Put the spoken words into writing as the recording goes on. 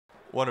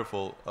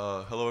Wonderful.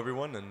 Hello,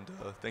 everyone, and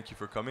thank you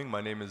for coming. My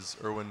name is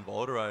Erwin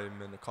Voloder.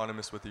 I'm an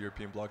economist with the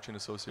European Blockchain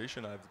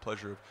Association. I have the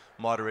pleasure of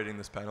moderating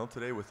this panel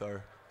today with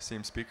our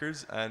esteemed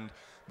speakers. And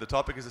the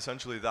topic is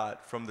essentially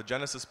that, from the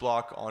Genesis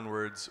block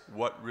onwards,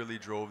 what really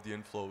drove the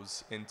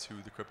inflows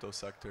into the crypto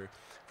sector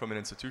from an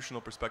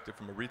institutional perspective,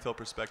 from a retail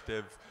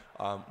perspective,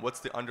 what's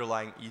the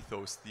underlying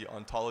ethos, the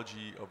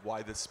ontology of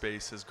why this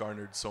space has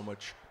garnered so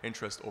much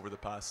interest over the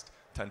past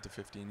 10 to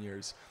 15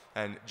 years.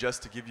 And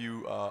just to give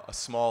you a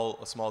small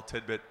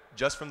tidbit,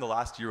 just from the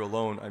last year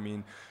alone, I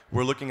mean,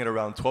 we're looking at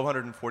around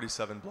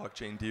 1,247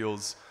 blockchain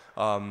deals,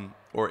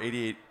 or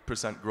 88%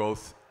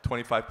 growth,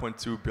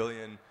 25.2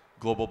 billion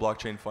global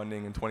blockchain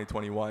funding in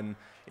 2021.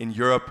 In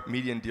Europe,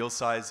 median deal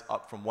size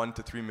up from 1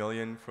 to 3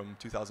 million from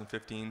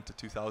 2015 to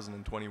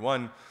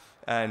 2021.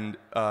 And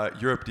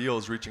Europe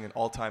deals reaching an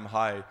all-time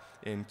high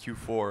in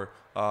Q4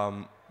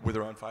 with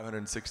around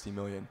 560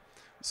 million.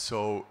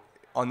 So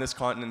on this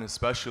continent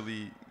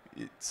especially,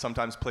 it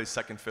sometimes plays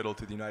second fiddle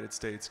to the United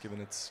States given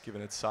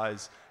its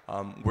size.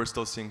 We're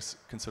still seeing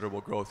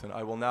considerable growth, and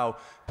I will now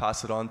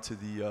pass it on to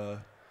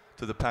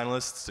the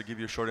panelists to give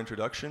you a short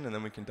introduction, and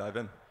then we can dive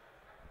in.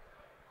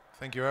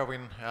 Thank you,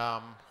 Erwin.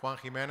 Juan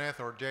Jiménez,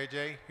 or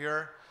JJ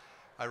here.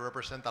 I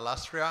represent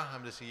Alastria.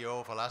 I'm the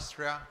CEO of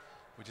Alastria,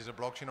 which is a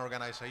blockchain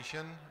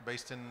organization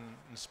based in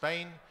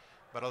Spain,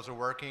 but also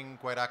working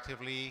quite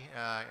actively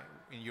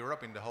in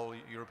Europe, in the whole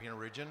European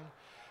region.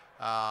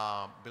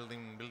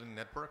 Building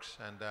networks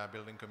and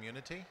building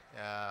community,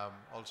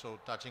 also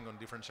touching on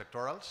different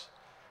sectorals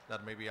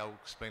that maybe I'll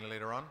explain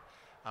later on.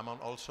 I'm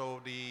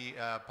also the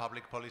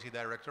public policy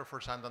director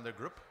for Santander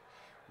Group,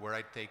 where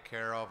I take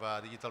care of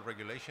digital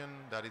regulation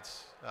that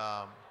is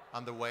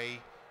underway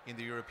in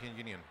the European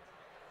Union.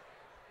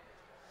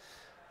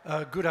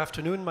 Good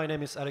afternoon. My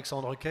name is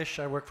Alexandre Kech.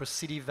 I work for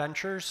Citi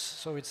Ventures,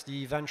 so it's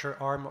the venture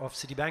arm of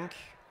Citibank.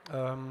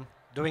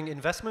 Doing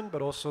investment,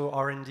 but also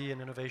R&D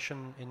and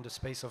innovation in the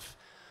space of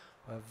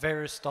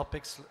various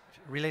topics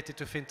related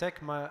to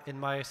fintech. In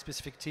my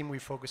specific team,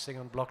 we're focusing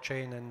on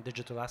blockchain and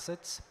digital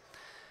assets.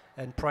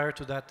 And prior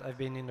to that, I've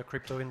been in the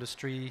crypto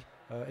industry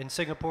in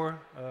Singapore,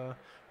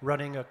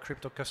 running a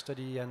crypto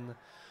custody and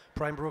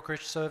prime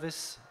brokerage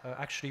service,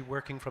 actually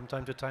working from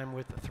time to time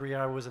with 3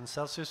 Hours and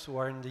Celsius, who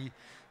are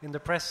in the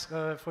press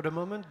for the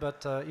moment.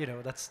 But you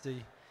know, that's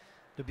the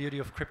beauty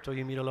of crypto.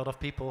 You meet a lot of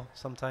people.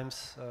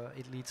 Sometimes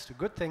it leads to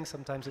good things,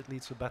 sometimes it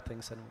leads to bad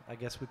things, and I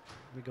guess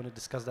we're going to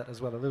discuss that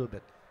as well a little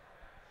bit.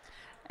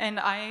 And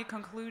I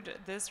conclude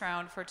this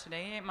round for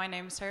today. My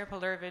name is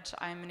Palurovic.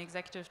 I'm an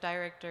executive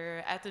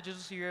director at the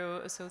Digital Euro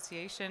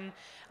Association.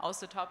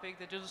 Also topic,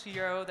 the Digital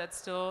Euro, that's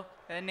still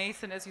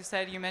nascent, as you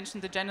said. You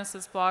mentioned the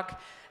Genesis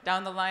block.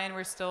 Down the line,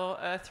 we're still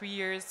 3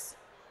 years,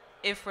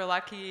 if we're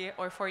lucky,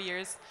 or 4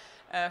 years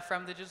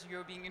from the Digital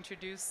Euro being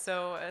introduced.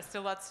 So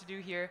still lots to do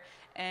here.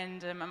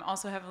 And I'm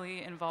also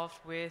heavily involved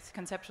with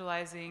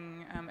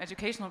conceptualizing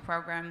educational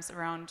programs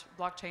around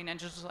blockchain and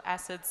digital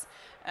assets,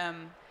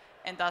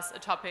 and thus a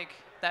topic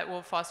that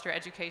will foster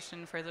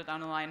education further down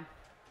the line.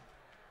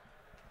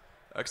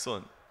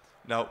 Excellent.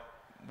 Now,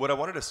 what I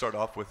wanted to start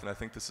off with, and I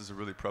think this is a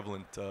really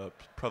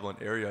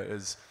prevalent area,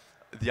 is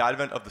the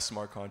advent of the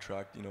smart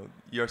contract. You know,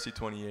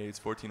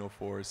 ERC28s,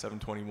 1404s,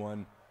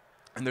 721,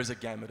 and there's a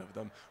gamut of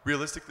them.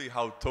 Realistically,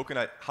 how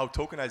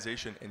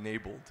tokenization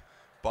enabled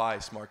by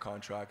smart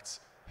contracts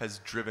has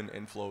driven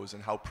inflows,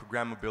 and how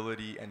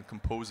programmability and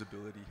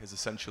composability has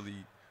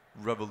essentially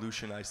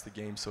revolutionized the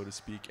game, so to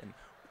speak, and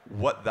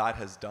what that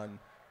has done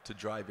to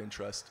drive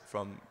interest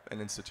from an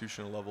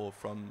institutional level,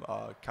 from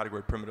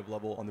category primitive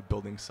level on the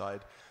building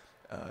side,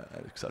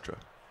 etc.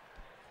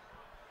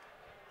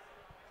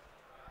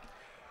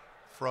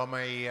 From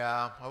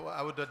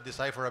I would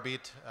decipher a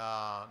bit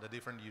the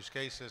different use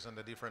cases and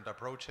the different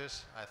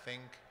approaches. I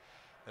think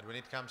that when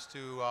it comes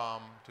to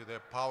the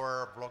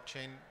power of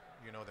blockchain,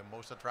 you know, the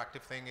most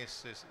attractive thing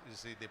is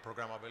the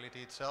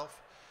programmability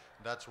itself.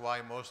 That's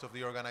why most of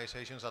the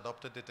organizations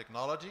adopted the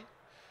technology,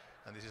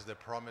 and this is the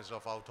promise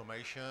of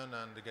automation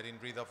and getting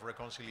rid of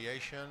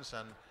reconciliations,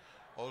 and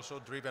also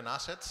driven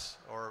assets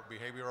or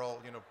behavioral,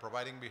 you know,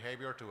 providing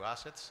behavior to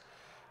assets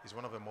is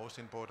one of the most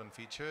important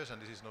features, and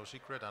this is no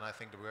secret. And I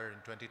think that we're in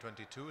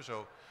 2022,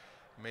 so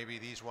maybe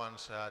these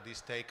ones,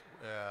 this take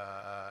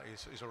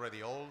is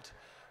already old.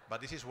 But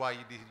this is why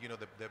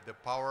the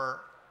power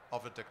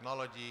of the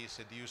technology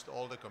seduced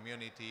all the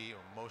community,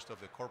 or most of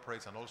the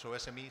corporates and also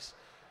SMEs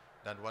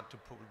that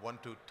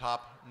want to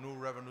tap new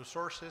revenue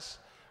sources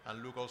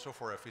and look also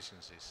for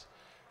efficiencies.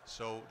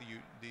 So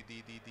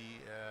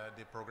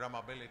the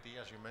programmability,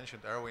 as you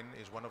mentioned, Erwin,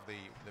 is one of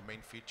the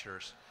main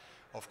features.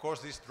 Of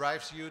course, this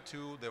drives you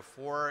to the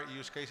 4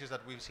 use cases that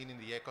we've seen in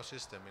the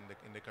ecosystem,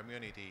 in the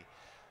community.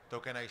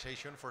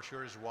 Tokenization for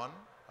sure is one,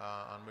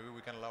 and maybe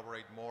we can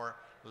elaborate more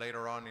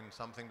later on in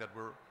something that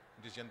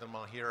this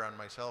gentleman here and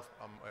myself,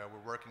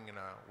 we're working in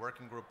a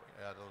working group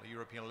at the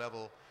European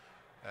level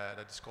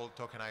that is called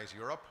Tokenize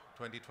Europe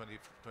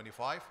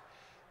 2025,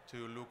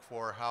 to look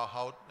for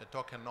how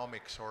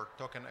tokenomics or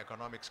token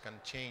economics can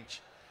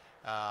change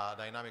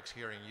dynamics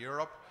here in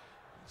Europe.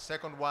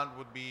 Second one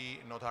would be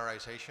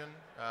notarization,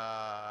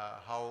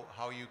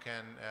 how you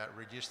can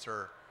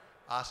register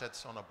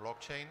assets on a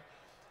blockchain.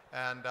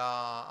 And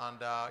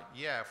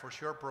yeah, for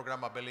sure,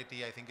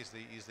 programmability, I think, is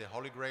the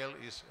holy grail,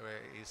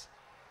 is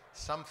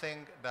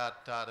something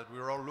that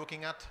we're all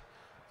looking at,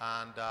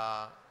 and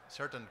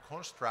certain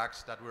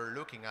constructs that we're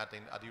looking at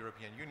the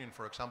European Union,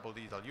 for example,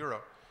 digital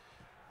euro.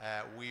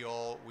 We're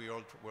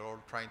all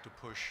trying to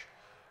push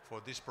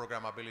for this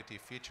programmability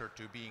feature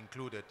to be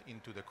included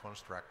into the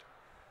construct.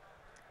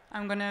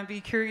 I'm going to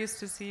be curious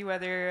to see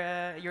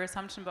whether your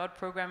assumption about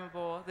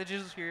programmable, the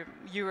digital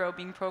euro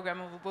being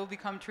programmable, will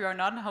become true or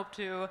not. I hope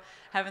to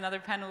have another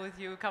panel with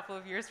you a couple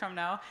of years from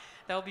now.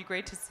 That will be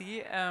great to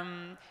see.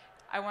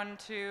 I want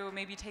to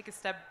maybe take a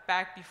step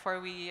back before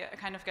we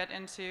kind of get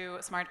into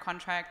smart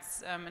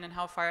contracts and in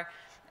how far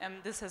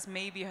this has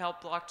maybe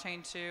helped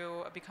blockchain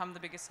to become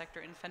the biggest sector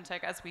in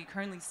fintech as we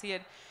currently see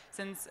it,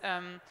 since,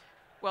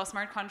 well,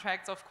 smart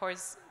contracts, of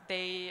course,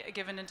 they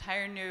give an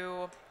entire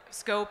new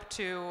scope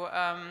to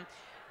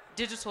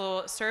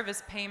digital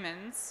service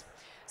payments.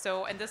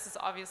 So, and this is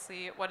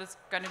obviously what is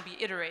going to be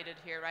iterated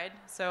here, right?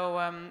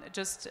 So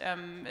just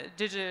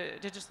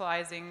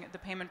digitalizing the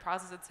payment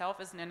process itself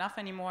isn't enough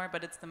anymore,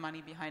 but it's the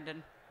money behind it.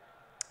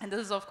 And this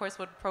is, of course,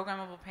 what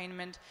programmable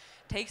payment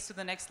takes to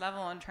the next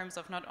level in terms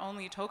of not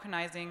only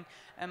tokenizing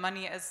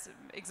money as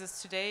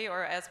exists today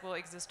or as will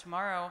exist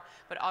tomorrow,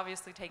 but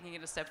obviously taking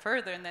it a step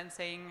further and then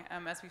saying,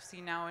 as we've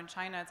seen now in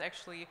China, it's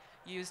actually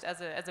used as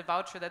a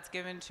voucher that's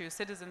given to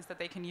citizens that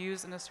they can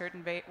use in a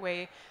certain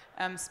way,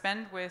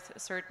 spend with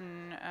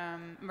certain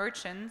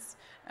merchants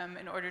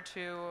in order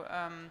to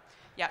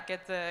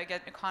get the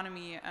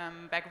economy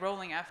back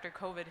rolling after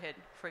COVID hit,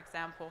 for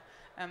example.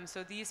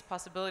 So these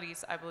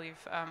possibilities, I believe,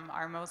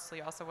 are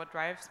mostly also what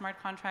drive smart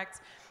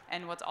contracts.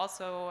 And what's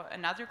also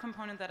another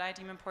component that I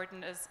deem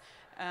important is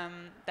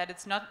that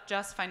it's not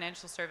just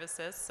financial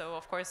services. So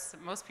of course,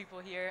 most people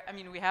here, I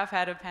mean, we have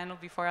had a panel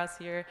before us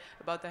here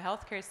about the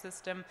healthcare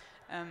system,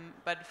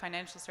 but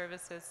financial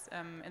services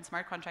in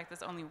smart contracts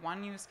is only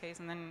one use case.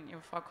 And then, you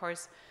know, of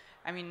course,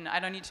 I mean, I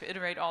don't need to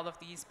iterate all of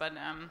these, but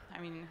I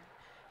mean,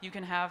 you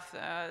can have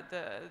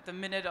the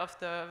minute of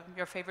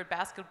your favorite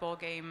basketball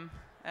game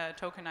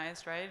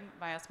tokenized, right,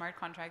 via smart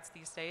contracts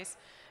these days.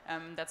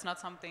 That's not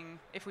something,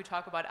 if we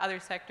talk about other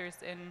sectors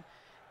in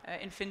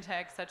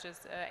fintech, such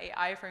as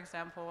AI, for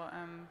example,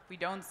 we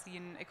don't see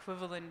an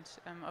equivalent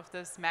of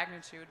this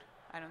magnitude,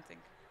 I don't think.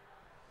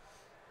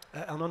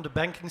 And on the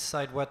banking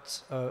side,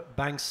 what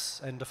banks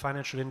and the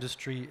financial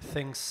industry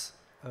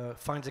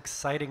finds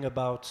exciting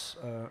about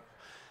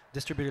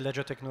distributed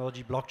ledger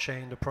technology,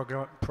 blockchain, the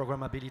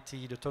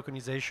programmability, the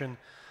tokenization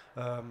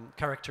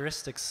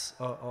characteristics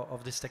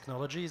of this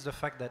technology is the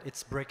fact that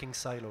it's breaking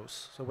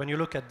silos. So when you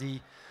look at the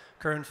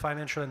current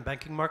financial and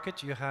banking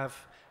market, you have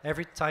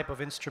every type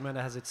of instrument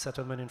that has its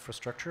settlement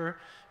infrastructure.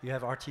 You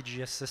have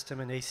RTGS system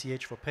and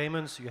ACH for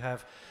payments. You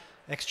have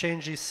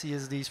exchanges,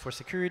 CSDs for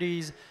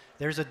securities.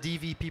 There's a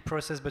DVP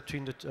process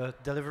between the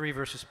delivery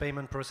versus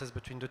payment process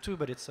between the two,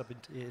 but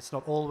it's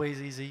not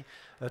always easy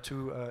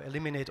to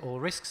eliminate all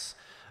risks,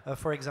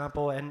 for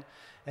example.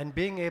 And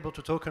being able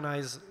to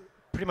tokenize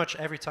pretty much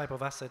every type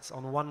of assets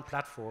on one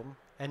platform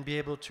and be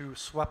able to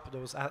swap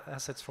those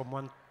assets from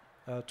one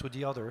to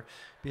the other,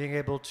 being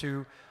able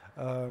to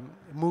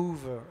move,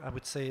 I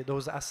would say,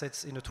 those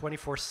assets in a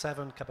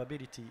 24/7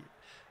 capability,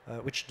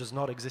 which does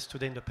not exist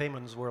today in the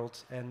payments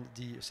world and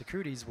the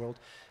securities world,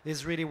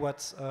 is really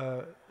what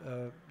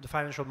the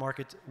financial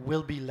market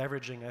will be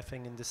leveraging, I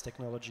think, in this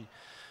technology.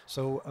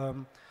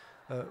 So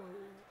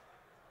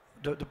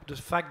the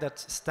fact that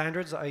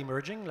standards are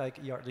emerging, like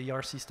the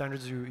ERC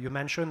standards you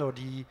mentioned, or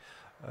the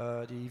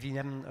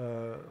EVM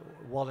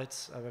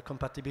wallets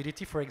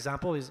compatibility, for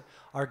example,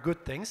 are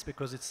good things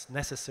because it's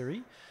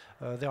necessary.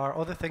 There are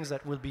other things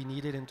that will be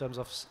needed in terms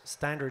of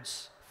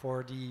standards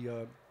for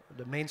the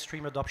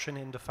mainstream adoption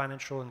in the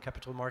financial and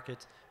capital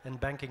market and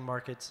banking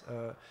markets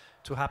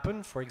to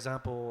happen. For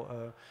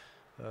example,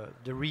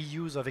 the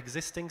reuse of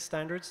existing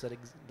standards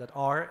that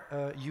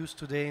are used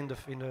today in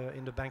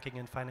the banking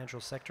and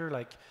financial sector,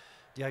 like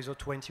the ISO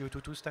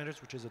 20022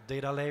 standards, which is a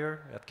data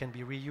layer that can be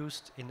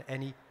reused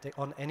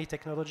on any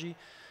technology.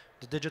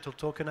 The digital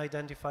token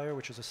identifier,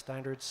 which is a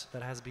standard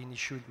that has been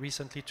issued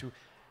recently to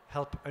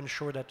help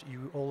ensure that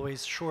you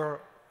always sure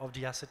of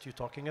the asset you're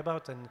talking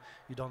about and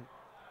you don't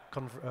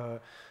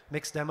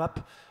mix them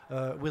up,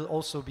 will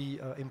also be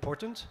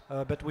important.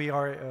 But we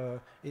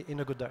are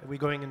we're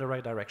going in the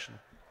right direction.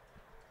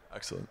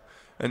 Excellent.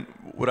 And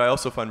what I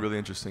also find really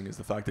interesting is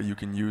the fact that you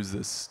can use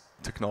this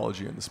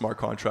technology and the smart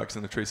contracts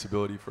and the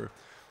traceability for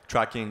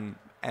tracking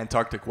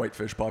Antarctic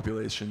whitefish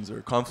populations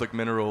or conflict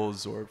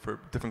minerals or for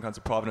different kinds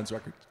of provenance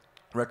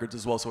records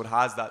as well. So it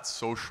has that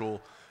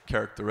social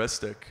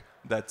characteristic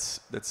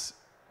that's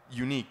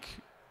unique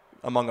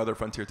among other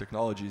frontier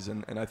technologies.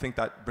 And I think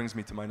that brings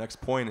me to my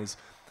next point is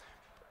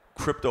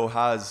crypto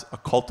has a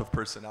cult of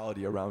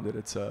personality around it.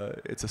 It's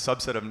a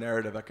subset of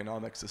narrative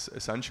economics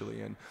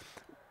essentially. And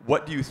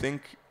what do you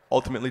think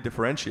ultimately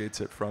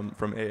differentiates it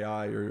from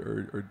AI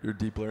or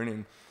deep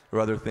learning or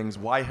other things.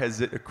 Why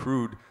has it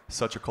accrued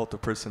such a cult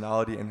of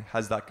personality, and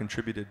has that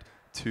contributed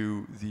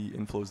to the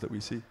inflows that we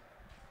see?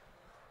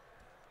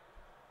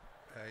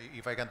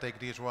 If I can take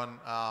this one,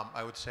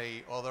 I would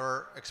say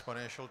other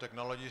exponential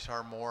technologies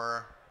are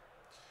more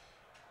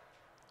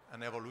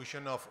an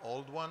evolution of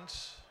old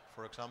ones.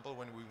 For example,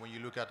 when you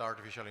look at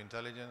artificial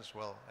intelligence,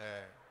 well,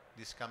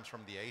 this comes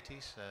from the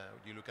 80s.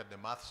 You look at the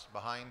maths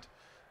behind,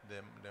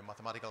 the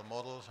mathematical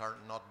models are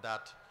not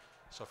that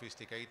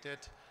sophisticated,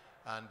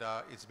 and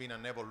it's been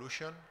an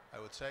evolution, I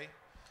would say.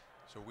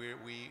 So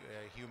we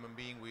human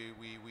being,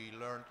 we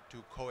learned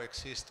to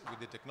coexist with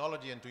the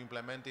technology and to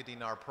implement it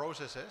in our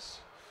processes,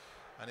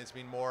 and it's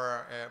been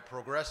more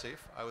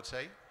progressive, I would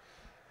say.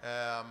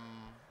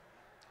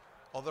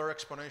 Other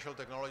exponential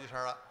technologies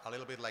are a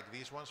little bit like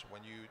these ones.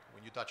 When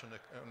you touch on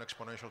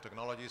exponential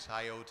technologies,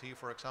 IoT,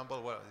 for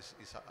example, well,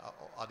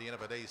 at the end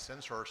of the day,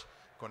 sensors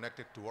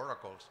connected to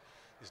oracles.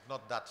 It's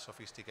not that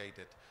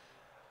sophisticated.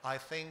 I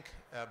think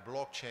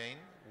blockchain,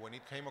 when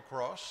it came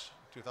across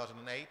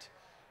 2008,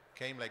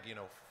 came like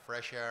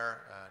fresh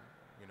air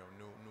and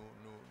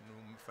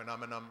new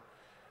phenomenon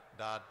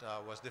that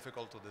was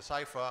difficult to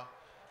decipher.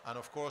 And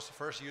of course, the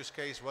first use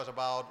case was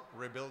about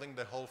rebuilding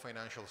the whole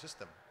financial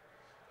system,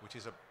 which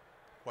is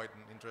quite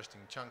an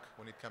interesting chunk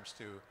when it comes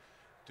to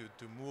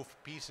move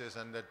pieces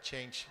and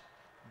change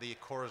the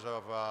course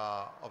of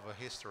a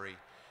history.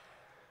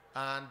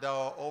 And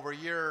over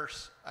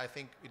years, I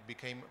think it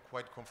became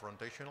quite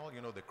confrontational.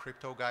 The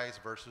crypto guys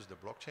versus the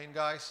blockchain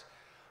guys.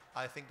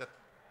 I think that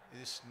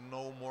it is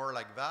no more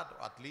like that.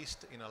 At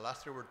least in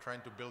Alastria, we're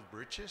trying to build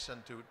bridges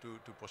and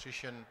to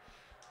position.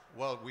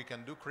 Well, we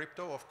can do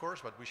crypto, of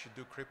course, but we should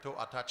do crypto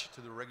attached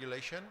to the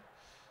regulation,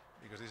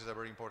 because this is a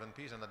very important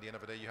piece, and at the end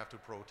of the day, you have to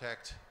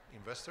protect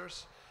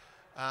investors.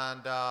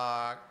 And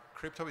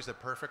crypto is the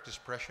perfect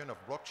expression of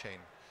blockchain.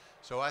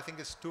 So I think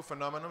it's two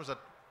phenomena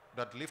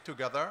that live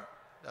together,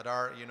 that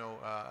are,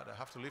 that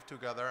have to live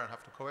together and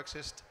have to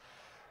coexist.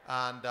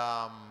 And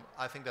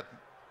I think that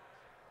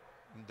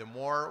the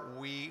more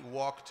we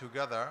walk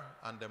together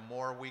and the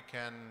more we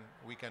can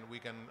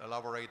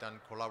elaborate and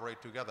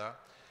collaborate together,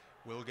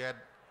 we'll get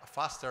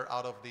faster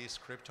out of this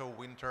crypto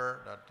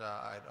winter that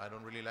I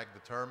don't really like the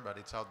term, but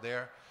it's out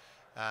there.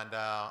 And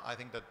I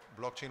think that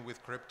blockchain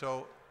with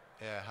crypto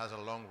has a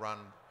long run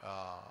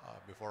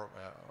before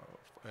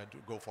to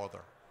go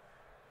further.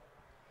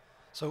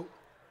 So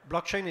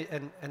blockchain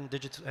and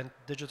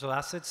digital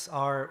assets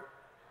are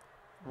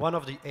one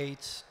of the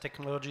 8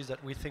 technologies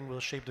that we think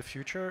will shape the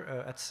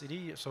future at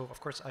Citi. So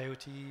of course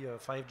IoT,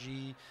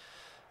 5G,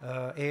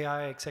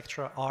 AI,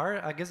 etc.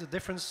 are. I guess the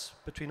difference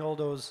between all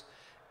those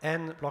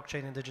and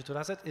blockchain and digital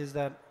asset is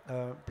that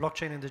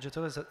blockchain and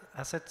digital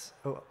assets,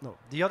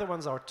 the other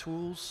ones are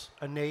tools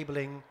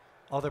enabling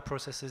other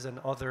processes and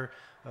other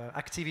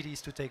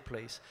activities to take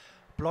place.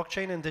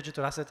 Blockchain and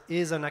digital asset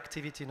is an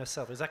activity in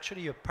itself. It's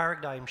actually a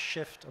paradigm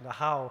shift on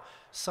how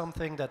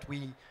something that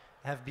we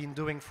have been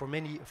doing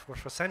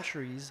for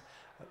centuries,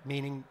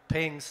 meaning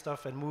paying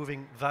stuff and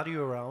moving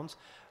value around,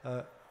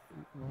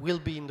 will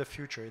be in the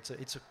future.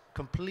 It's a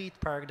complete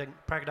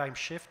paradigm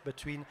shift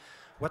between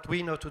what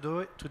we know to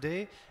do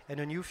today and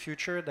a new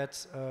future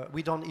that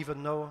we don't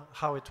even know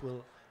how it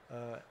will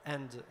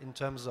end in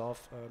terms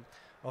of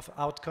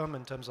outcome,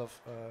 in terms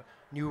of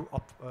new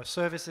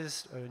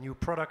services, new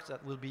products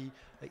that will be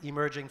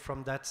emerging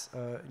from that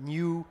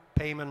new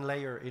payment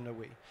layer in a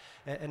way.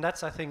 And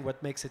that's, I think,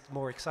 what makes it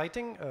more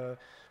exciting.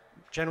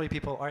 Generally,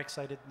 people are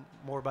excited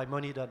more by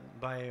money than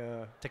by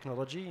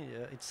technology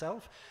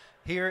itself.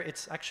 Here,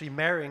 it's actually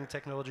marrying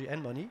technology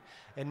and money,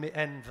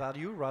 and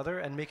value, rather,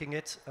 and making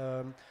it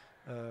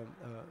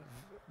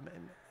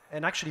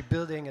and actually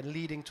building and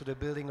leading to the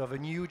building of a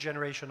new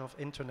generation of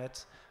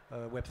internet,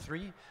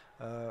 Web3,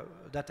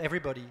 that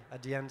everybody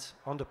at the end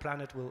on the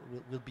planet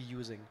will be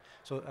using.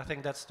 So I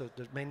think that's the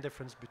main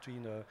difference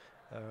between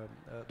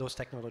those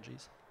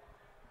technologies.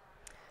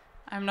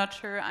 I'm not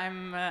sure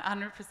I'm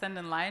 100%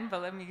 in line,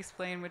 but let me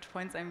explain which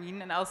points I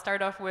mean. And I'll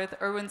start off with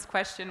Erwin's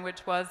question,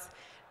 which was,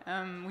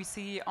 we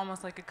see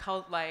almost like a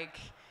cult-like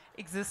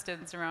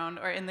existence around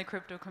or in the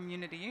crypto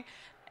community.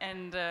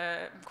 And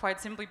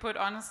quite simply put,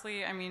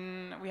 honestly, I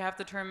mean, we have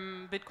the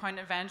term Bitcoin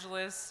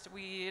evangelist.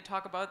 We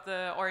talk about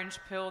the orange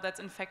pill that's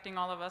infecting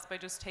all of us by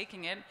just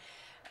taking it,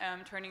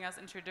 turning us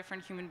into a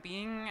different human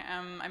being.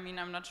 I mean,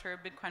 I'm not sure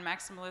Bitcoin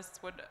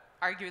maximalists would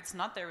argue it's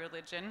not their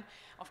religion.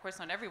 Of course,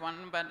 not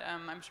everyone, but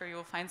I'm sure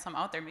you'll find some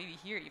out there, maybe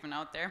here even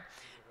out there.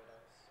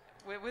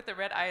 With the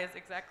red eyes,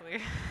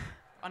 exactly.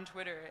 On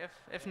Twitter,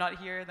 if not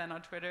here, then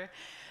on Twitter,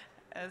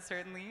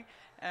 certainly.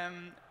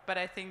 But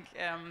I think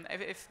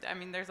I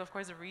mean, there's of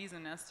course a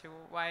reason as to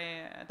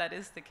why that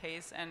is the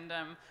case, and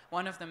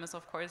one of them is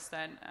of course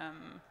that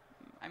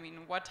I mean,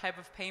 what type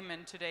of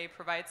payment today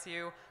provides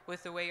you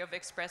with a way of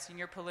expressing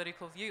your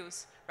political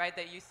views, right?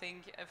 That you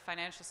think a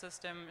financial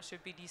system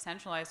should be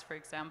decentralized, for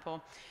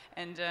example,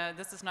 and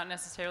this is not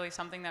necessarily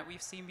something that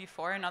we've seen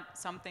before, not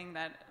something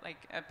that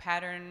like a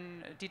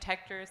pattern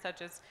detector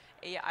such as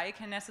AI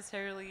can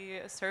necessarily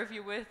serve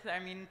you with. I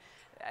mean,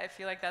 I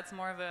feel like that's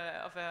more of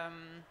a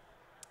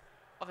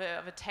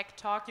a tech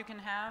talk you can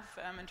have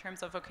in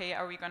terms of, okay,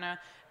 are we going to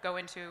go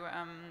into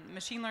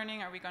machine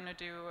learning? Are we going to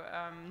do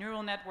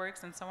neural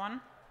networks and so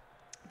on?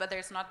 But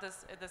there's not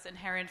this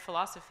inherent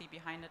philosophy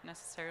behind it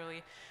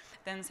necessarily.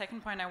 Then the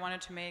second point I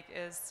wanted to make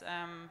is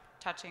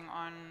touching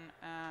on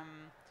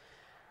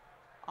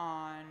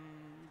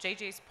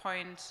JJ's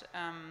point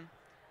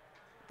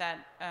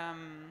that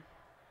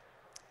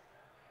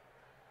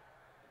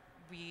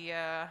we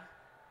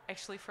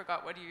actually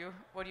forgot what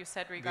you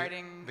said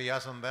regarding the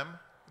us and them,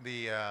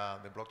 the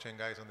blockchain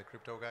guys and the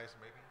crypto guys,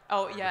 maybe.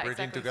 Oh yeah,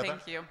 exactly. Together?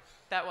 Thank you.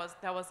 That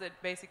was it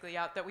basically.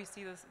 Yeah, that we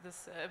see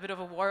this a bit of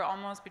a war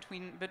almost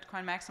between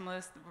Bitcoin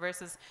maximalists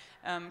versus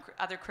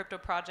other crypto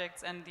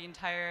projects, and the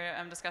entire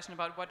discussion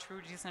about what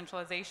true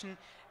decentralization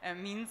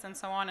means and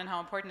so on, and how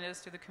important it is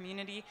to the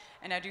community.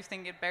 And I do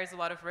think it bears a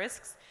lot of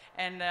risks.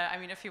 And I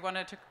mean, if you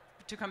wanted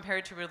to compare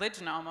it to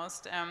religion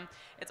almost,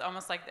 it's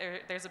almost like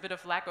there's a bit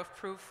of lack of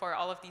proof for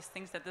all of these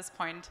things at this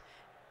point.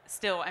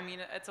 Still, I mean,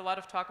 it's a lot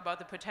of talk about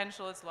the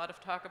potential. It's a lot of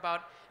talk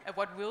about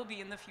what will be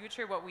in the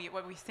future, what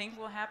we think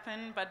will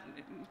happen. But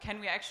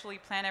can we actually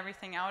plan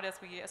everything out as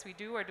we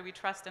do, or do we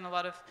trust in a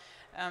lot of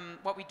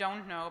what we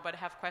don't know but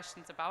have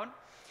questions about?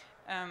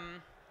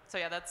 So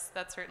yeah, that's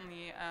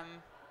certainly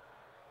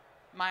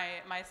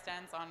my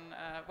stance on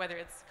whether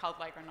it's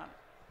cult-like or not.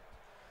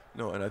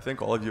 No, and I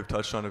think all of you have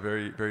touched on a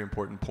very, very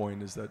important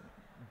point, is that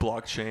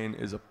blockchain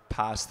is a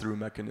pass-through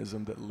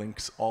mechanism that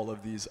links all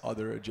of these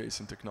other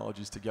adjacent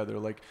technologies together.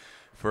 Like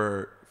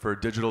for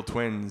digital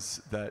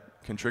twins that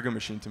can trigger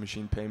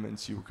machine-to-machine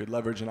payments, you could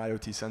leverage an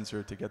IoT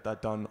sensor to get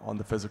that done on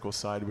the physical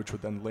side, which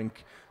would then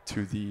link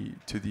to the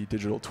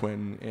digital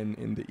twin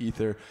in the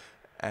ether,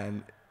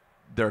 and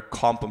they're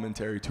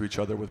complementary to each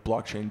other, with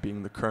blockchain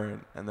being the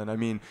current. And then, I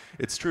mean,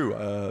 it's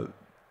true.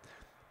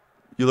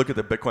 You look at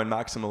the Bitcoin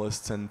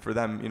maximalists, and for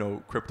them, you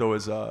know, crypto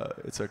is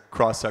it's a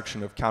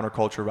cross-section of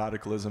counterculture,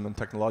 radicalism, and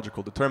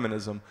technological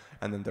determinism,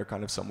 and then they're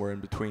kind of somewhere in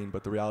between.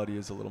 But the reality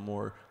is a little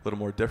more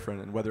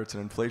different. And whether it's an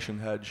inflation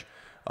hedge,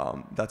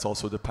 that's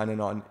also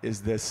dependent on,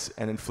 is this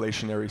an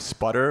inflationary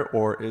sputter,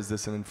 or is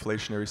this an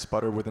inflationary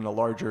sputter within a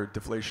larger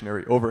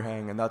deflationary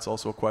overhang? And that's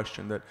also a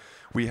question that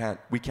we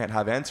can't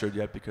have answered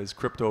yet, because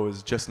crypto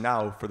is just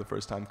now, for the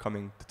first time,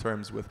 coming to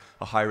terms with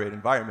a high rate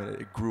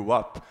environment. It grew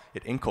up,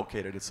 it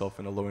inculcated itself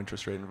in a low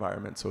interest rate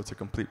environment. So it's a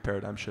complete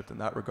paradigm shift in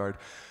that regard,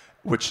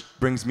 which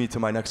brings me to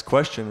my next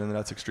question, and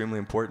that's extremely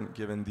important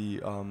given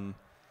the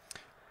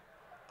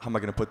how am I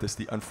going to put this?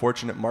 The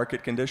unfortunate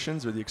market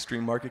conditions, or the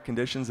extreme market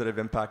conditions that have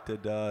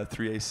impacted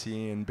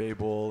 3AC and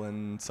Babel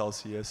and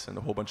Celsius and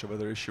a whole bunch of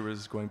other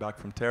issuers going back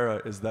from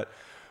Terra, is that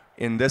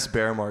in this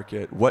bear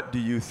market, what do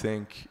you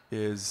think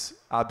is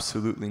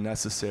absolutely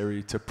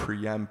necessary to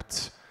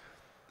preempt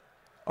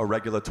a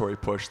regulatory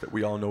push that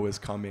we all know is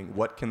coming?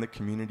 What can the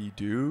community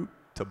do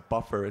to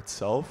buffer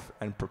itself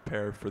and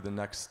prepare for the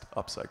next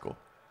upcycle?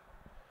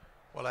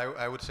 Well,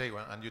 I would say,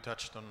 and you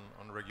touched on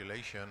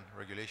regulation.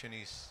 Regulation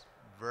is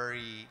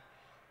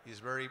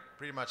very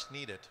pretty much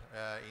needed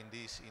in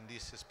this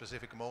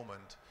specific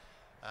moment.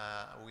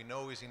 We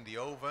know it's in the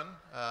oven.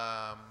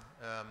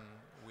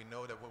 We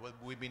know that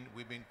we've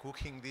been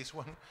cooking this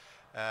one,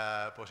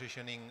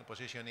 positioning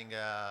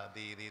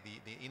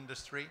the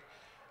industry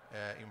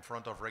in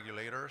front of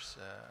regulators,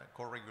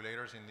 core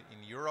regulators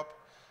in Europe.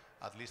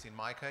 At least in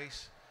my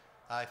case,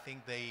 I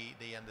think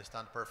they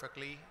understand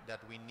perfectly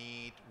that we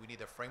need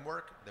a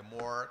framework. The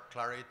more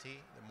clarity,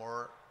 the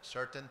more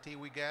certainty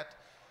we get,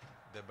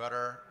 the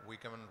better we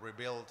can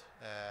rebuild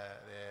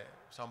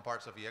some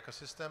parts of the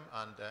ecosystem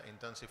and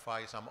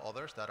intensify some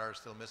others that are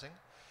still missing.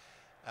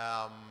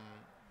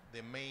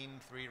 The main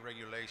three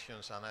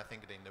regulations, and I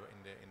think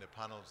in the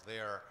panels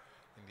there,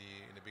 in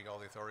the big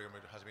auditorium,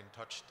 it has been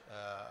touched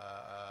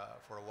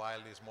for a while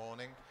this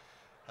morning,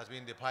 has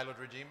been the pilot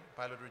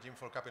regime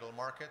for capital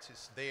markets.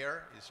 It's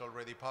there, it's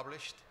already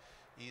published,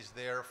 is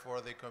there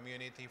for the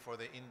community, for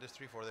the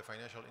industry, for the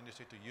financial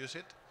industry to use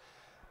it.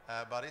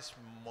 But it's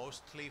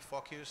mostly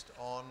focused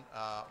on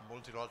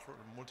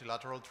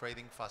multilateral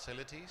trading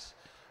facilities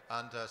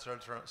and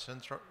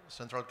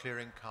central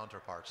clearing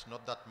counterparts,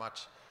 not that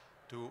much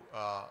to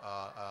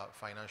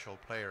financial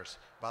players,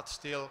 but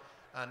still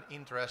an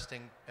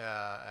interesting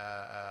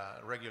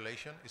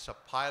regulation. It's a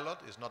pilot,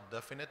 it's not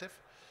definitive,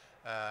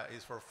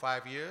 it's for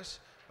 5 years,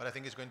 but I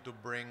think it's going to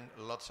bring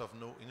lots of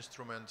new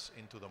instruments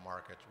into the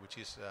market, which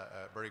is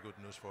very good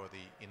news for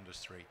the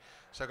industry.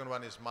 Second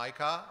one is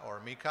MiCA,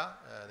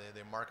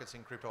 the Markets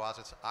in Crypto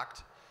Assets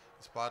Act.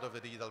 It's part of the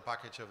digital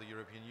package of the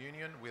European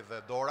Union with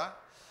DORA.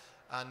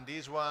 And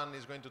this one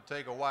is going to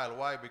take a while.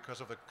 Why?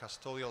 Because of the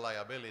custodial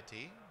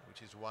liability,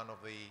 which is one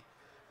of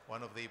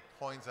the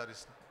points that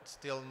is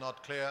still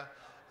not clear,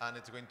 and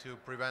it's going to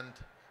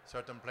prevent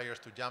certain players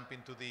to jump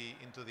into the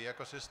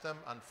ecosystem,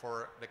 and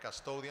for the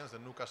custodians, the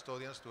new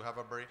custodians, to have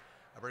a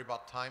very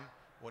bad time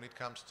when it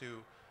comes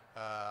to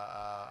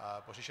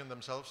position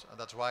themselves. And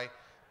that's why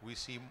we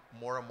see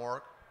more and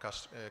more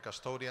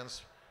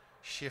custodians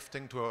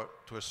shifting to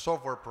a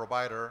software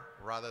provider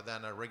rather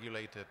than a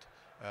regulated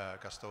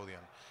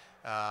custodian.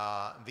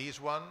 This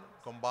one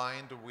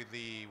combined with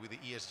the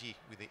ESG,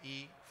 with the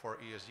E for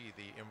ESG,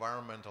 the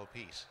environmental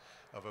piece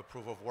of a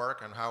proof of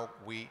work and how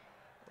we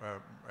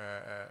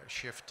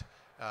shift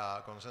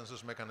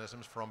consensus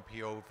mechanisms from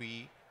POW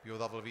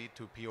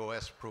to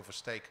POS, proof of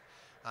stake,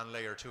 and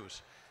layer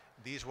 2s.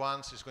 These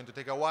ones is going to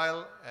take a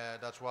while.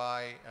 That's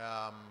why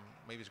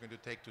maybe it's going to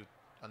take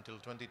until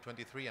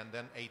 2023 and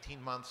then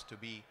 18 months to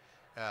be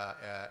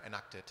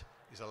enacted.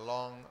 It's a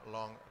long,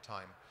 long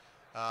time.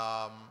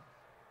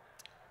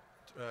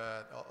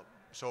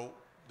 So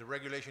the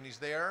regulation is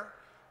there.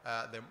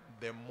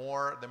 The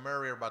more, the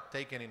merrier, but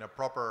taken in a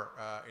proper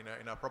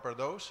in a proper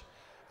dose.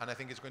 And I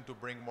think it's going to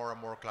bring more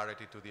and more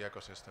clarity to the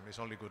ecosystem. It's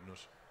only good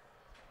news.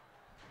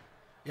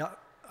 Yeah,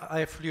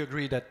 I fully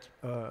agree that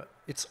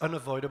it's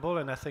unavoidable,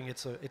 and I think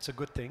it's a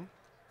good thing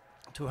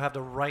to have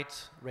the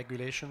right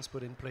regulations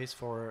put in place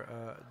for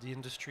the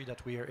industry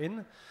that we are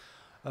in.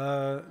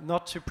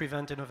 Not to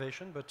prevent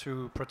innovation, but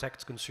to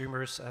protect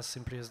consumers, as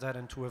simply as that,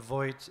 and to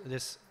avoid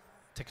this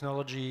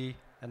technology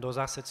and those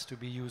assets to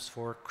be used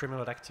for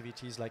criminal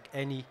activities, like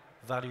any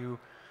value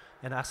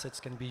and assets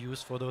can be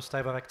used for those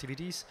type of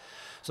activities.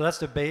 So that's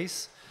the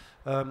base.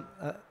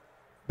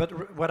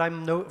 But what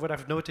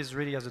I've noticed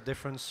really as a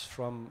difference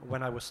from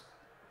when I was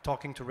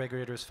talking to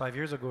regulators 5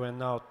 years ago and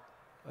now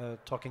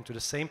talking to the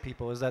same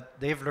people is that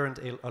they've learned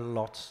a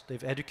lot.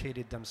 They've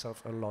educated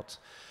themselves a lot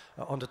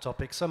on the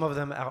topic. Some of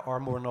them are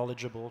more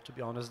knowledgeable, to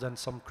be honest, than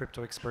some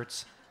crypto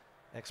experts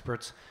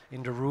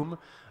in the room.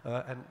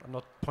 And I'm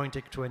not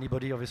pointing to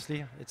anybody,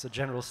 obviously. It's a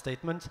general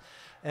statement.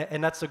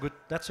 And that's a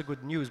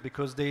good news,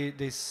 because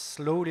they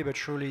slowly but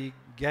surely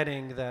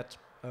getting that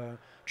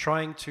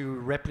trying to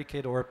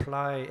replicate or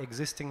apply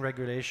existing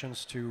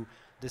regulations to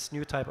this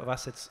new type of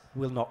assets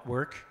will not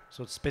work.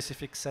 So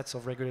specific sets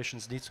of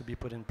regulations need to be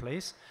put in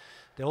place.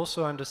 They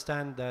also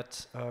understand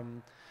that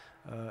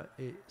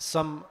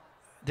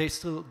they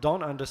still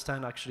don't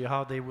understand actually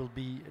how they will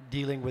be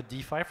dealing with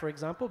DeFi, for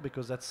example,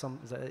 because it's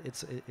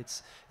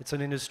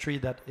an industry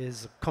that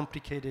is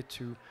complicated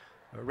to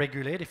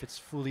regulate if it's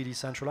fully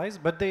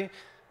decentralized. But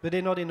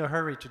they're not in a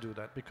hurry to do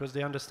that, because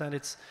they understand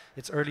it's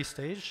early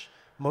stage.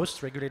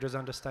 Most regulators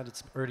understand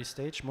it's early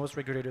stage. Most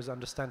regulators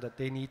understand that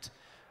they need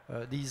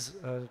these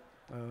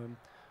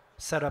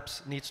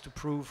setups needs to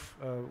prove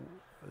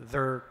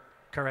their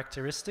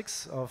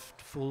characteristics of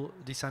full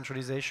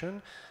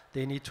decentralization.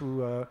 They need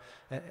to,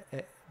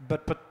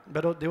 but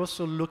they're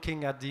also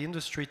looking at the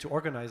industry to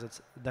organize it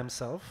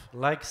themselves,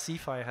 like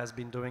CeFi has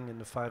been doing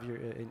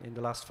in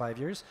the last 5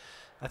 years.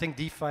 I think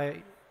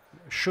DeFi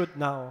should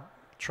now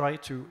try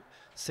to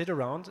sit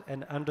around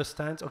and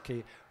understand,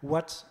 okay,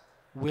 what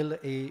will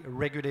a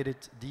regulated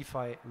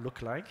DeFi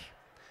look like?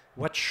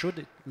 What should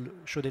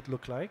it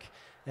look like?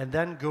 And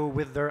then go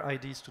with their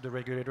ideas to the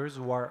regulators,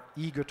 who are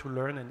eager to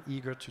learn and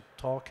eager to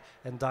talk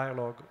and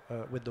dialogue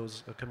with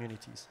those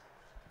communities.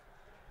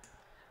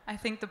 I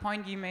think the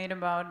point you made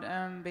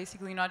about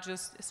basically not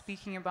just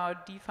speaking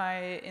about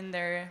DeFi in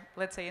their,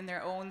 let's say, in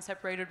their own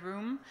separated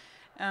room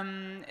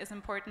is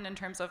important in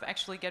terms of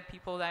actually get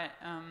people that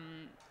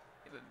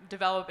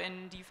develop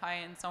in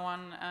DeFi and so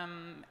on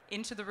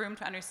into the room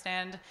to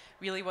understand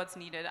really what's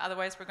needed.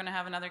 Otherwise, we're going to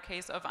have another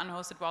case of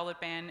unhosted wallet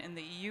ban in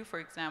the EU, for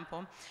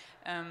example.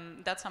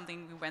 That's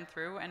something we went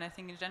through, and I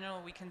think in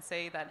general we can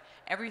say that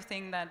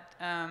everything that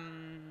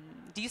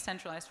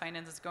decentralized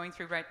finance is going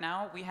through right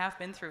now, we have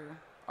been through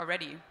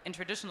already in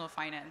traditional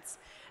finance.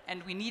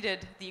 And we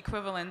needed the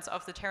equivalence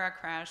of the Terra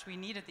crash, we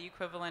needed the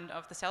equivalent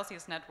of the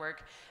Celsius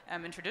network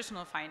in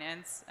traditional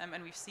finance,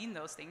 and we've seen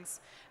those things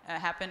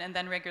happen, and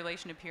then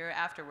regulation appear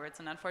afterwards.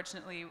 And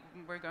unfortunately,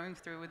 we're going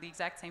through the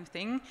exact same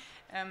thing.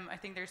 I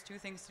think there's two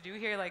things to do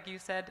here, like you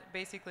said,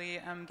 basically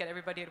get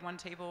everybody at one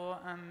table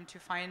to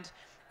find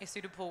a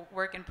suitable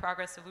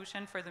work-in-progress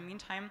solution for the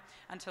meantime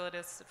until it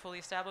is fully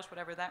established,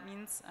 whatever that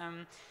means.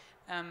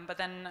 But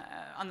then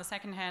on the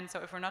second hand, so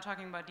if we're not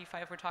talking about DeFi,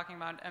 if we're talking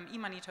about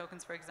e-money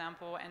tokens, for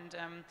example, and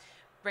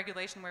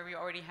regulation where we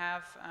already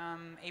have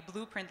a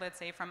blueprint, let's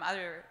say, from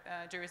other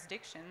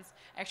jurisdictions,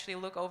 actually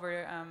look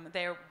over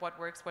there what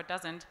works, what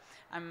doesn't.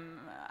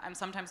 I'm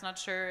sometimes not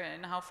sure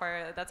in how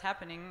far that's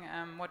happening.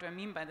 What do I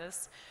mean by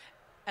this?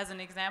 As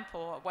an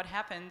example, what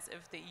happens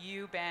if the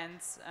EU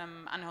bans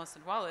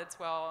unhosted wallets?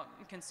 Well,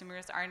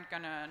 consumers aren't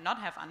going to not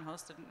have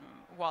unhosted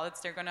wallets.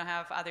 They're going to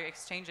have other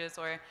exchanges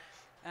or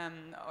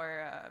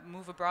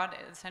move abroad,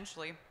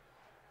 essentially.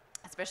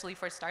 Especially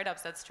for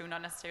startups, that's true,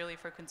 not necessarily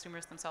for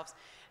consumers themselves.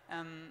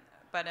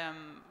 But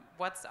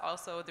what's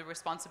also the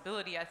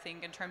responsibility, I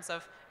think, in terms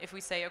of if we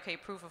say, okay,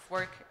 proof of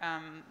work,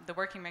 the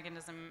working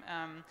mechanism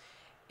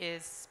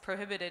is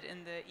prohibited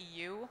in the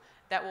EU,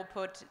 that will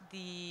put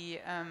the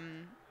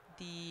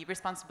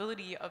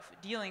responsibility of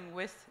dealing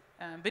with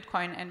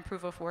Bitcoin and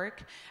proof of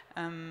work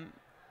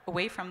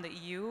away from the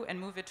EU and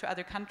move it to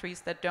other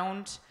countries that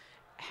don't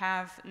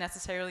have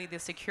necessarily the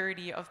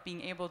security of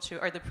being able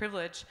to, or the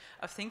privilege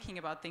of thinking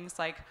about things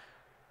like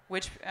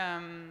which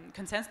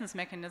consensus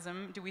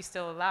mechanism do we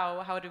still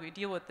allow, how do we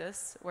deal with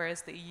this,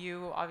 whereas the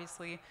EU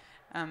obviously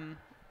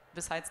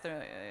besides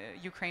the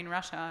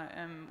Ukraine-Russia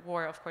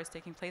war, of course,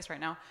 taking place right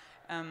now,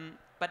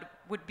 but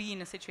would be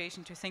in a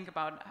situation to think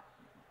about,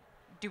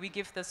 do we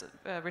give this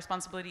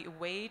responsibility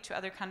away to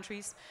other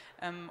countries,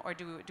 or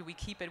do we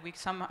keep it? We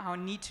somehow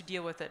need to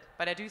deal with it.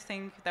 But I do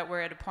think that we're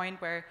at a point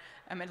where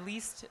at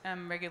least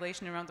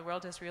regulation around the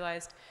world has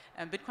realized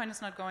Bitcoin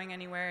is not going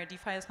anywhere,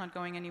 DeFi is not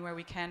going anywhere,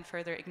 we can't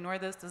further ignore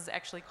this. This is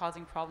actually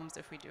causing problems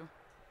if we do.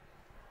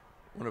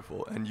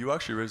 Wonderful. And you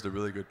actually raised a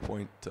really good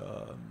point,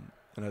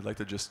 and I'd like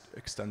to just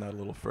extend that a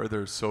little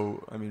further.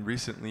 So, I mean,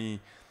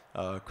 recently,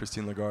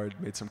 Christine Lagarde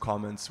made some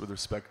comments with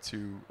respect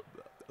to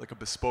like a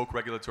bespoke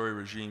regulatory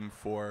regime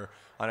for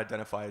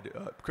unidentified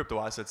crypto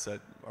assets that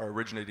are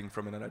originating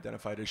from an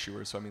unidentified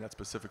issuer. So I mean, that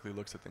specifically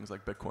looks at things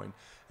like Bitcoin.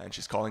 And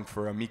she's calling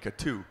for a MiCA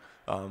 2,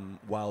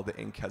 while the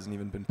ink hasn't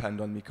even been penned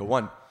on MiCA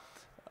 1.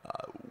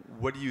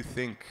 What do you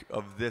think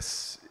of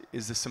this?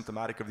 Is this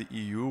symptomatic of the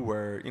EU,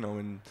 where, you know,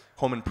 in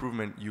home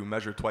improvement, you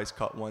measure twice,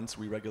 cut once,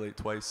 we regulate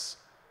twice,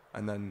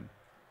 and then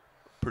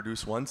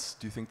produce once?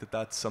 Do you think that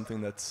that's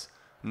something that's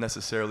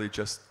necessarily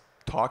just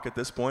talk at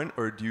this point,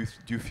 or do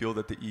you feel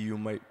that the EU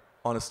might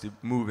honestly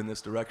move in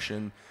this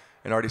direction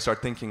and already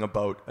start thinking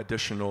about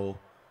additional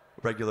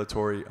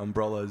regulatory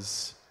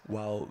umbrellas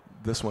while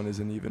this one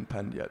isn't even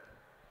penned yet?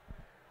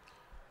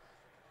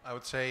 I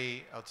would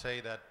say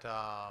that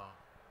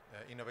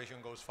innovation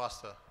goes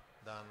faster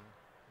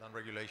than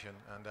regulation,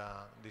 and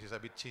this is a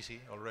bit cheesy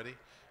already.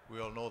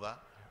 We all know that,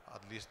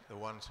 at least the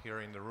ones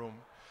here in the room.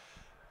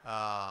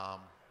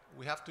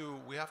 We have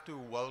to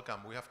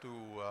welcome. We have to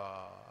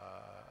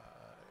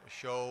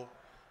show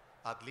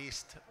at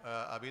least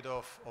a bit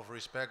of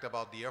respect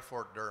about the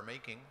effort they're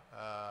making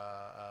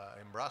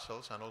in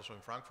Brussels and also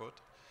in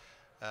Frankfurt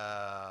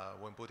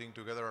when putting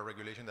together a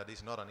regulation that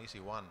is not an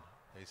easy one.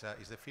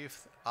 It's the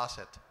fifth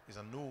asset. It's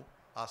a new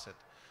asset,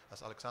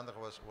 as Alexandre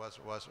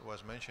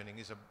was mentioning.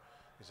 It's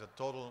a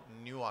total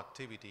new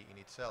activity in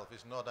itself.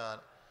 It's not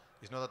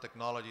a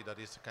technology that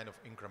is kind of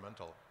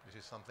incremental. This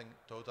is something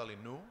totally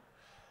new.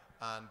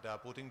 And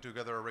putting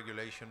together a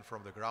regulation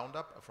from the ground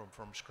up,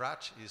 from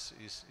scratch, is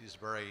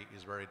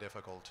very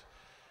difficult.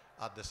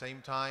 At the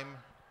same time,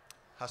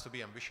 has to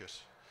be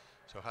ambitious.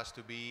 So it has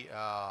to be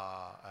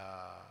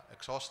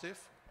exhaustive,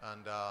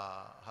 and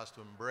has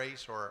to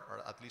embrace or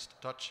at least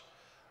touch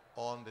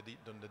on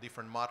the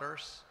different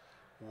matters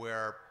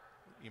where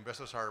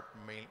investors are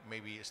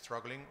maybe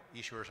struggling,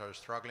 issuers are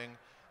struggling,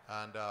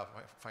 and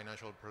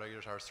financial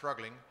players are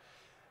struggling.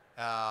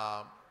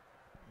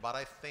 But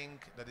I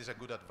think that is a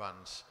good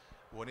advance.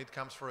 When it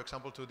comes, for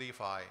example, to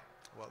DeFi,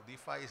 well,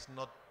 DeFi is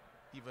not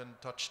even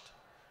touched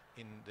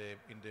in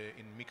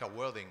MiCA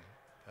wording.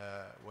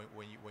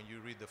 When you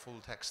read the full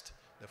text,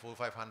 the full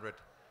 500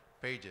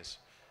 pages,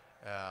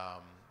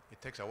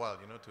 it takes a while,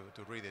 you know,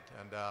 to read it.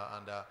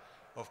 And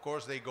of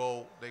course, they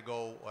go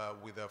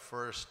with a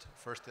first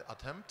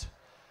attempt,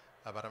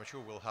 but I'm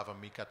sure we'll have a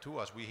MiCA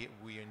 2 as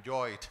we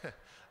enjoyed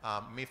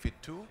MiFID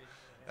 2.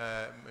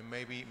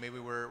 Maybe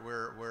we're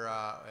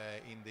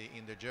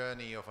in the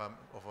journey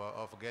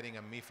of getting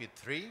a MiFID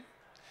 3,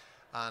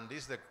 and this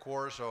is the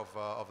course of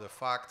the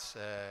facts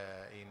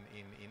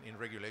in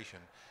regulation.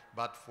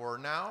 But for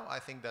now, I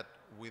think that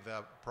with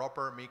a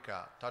proper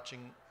MiCA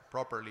touching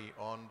properly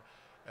on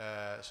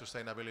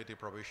sustainability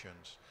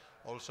provisions,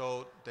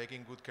 also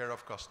taking good care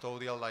of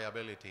custodial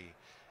liability,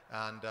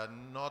 and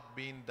not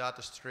being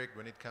that strict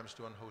when it comes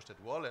to unhosted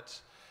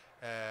wallets,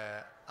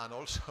 and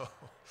also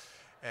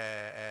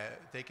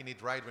taking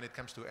it right when it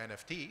comes to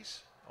NFTs,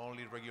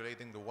 only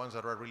regulating the ones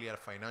that are really a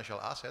financial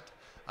asset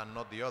and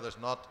not the others,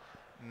 not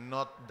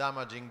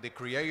damaging the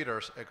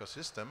creator's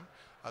ecosystem.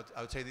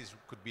 I would say this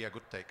could be a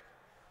good take.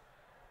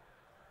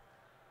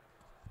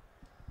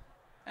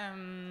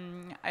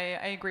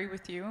 I agree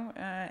with you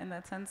in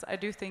that sense. I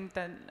do think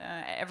that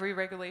every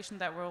regulation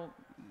that will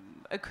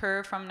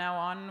occur from now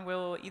on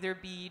will either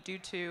be due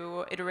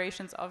to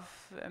iterations of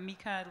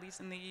MiCA, at least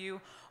in the EU,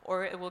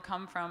 or it will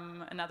come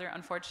from another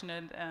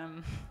unfortunate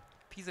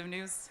piece of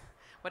news,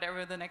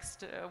 whatever the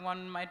next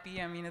one might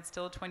be. I mean, it's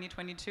still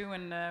 2022,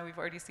 and we've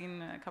already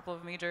seen a couple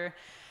of major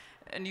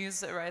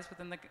news arise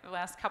within the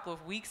last couple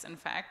of weeks, in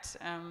fact.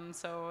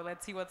 So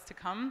let's see what's to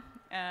come.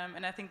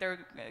 And I think they're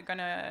going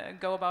to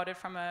go about it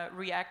from a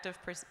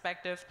reactive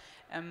perspective,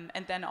 and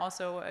then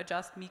also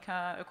adjust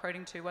MiCA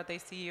according to what they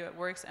see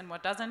works and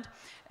what doesn't.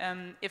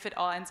 If it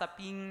all ends up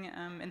being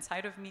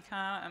inside of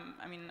MiCA,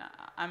 I mean,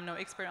 I'm no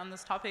expert on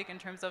this topic in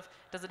terms of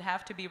does it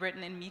have to be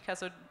written in MiCA?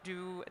 So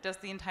does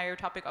the entire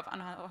topic of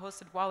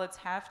unhosted wallets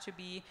have to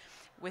be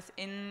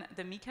within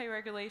the MiCA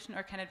regulation,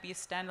 or can it be a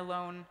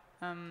standalone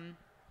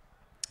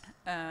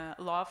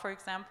law, for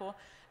example?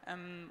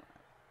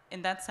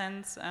 In that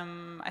sense,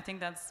 I think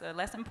that's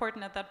less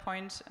important at that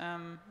point.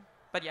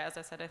 But yeah, as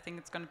I said, I think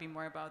it's going to be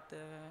more about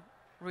the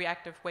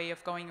reactive way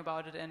of going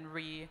about it and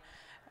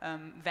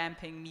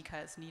revamping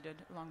MiCA as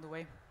needed along the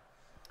way.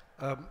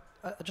 I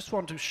just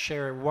want to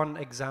share one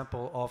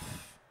example of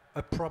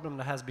a problem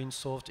that has been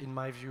solved, in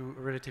my view,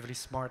 relatively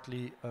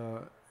smartly,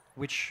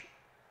 which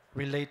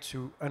relate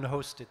to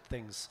unhosted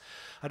things.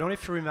 I don't know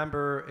if you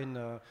remember in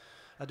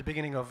at the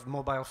beginning of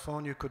mobile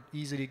phone, you could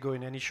easily go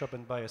in any shop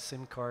and buy a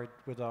SIM card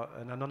with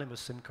an anonymous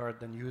SIM card,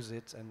 then use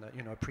it,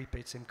 and a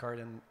prepaid SIM card,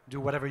 and do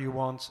whatever you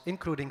want,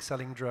 including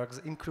selling drugs,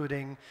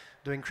 including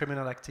doing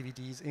criminal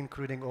activities,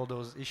 including all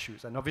those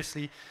issues. And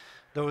obviously,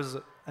 those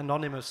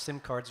anonymous SIM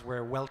cards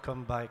were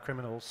welcomed by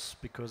criminals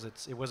because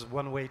it was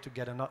one way to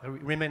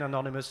remain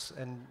anonymous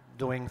and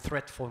doing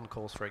threat phone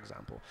calls, for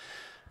example.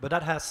 But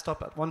that has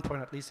stopped at one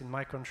point, at least in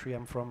my country.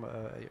 I'm from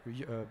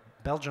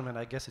Belgium, and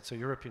I guess it's a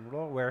European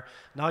law, where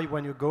now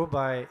when you go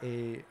buy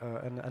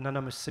an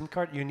anonymous SIM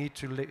card, you need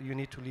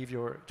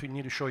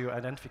to show your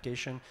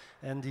identification,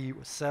 and the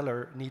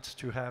seller needs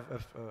to have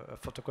a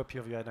photocopy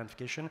of your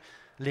identification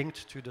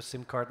linked to the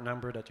SIM card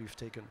number that you've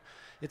taken.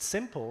 It's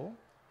simple.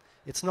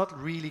 It's not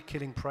really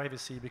killing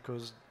privacy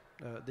because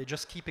they're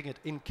just keeping it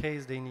in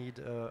case they need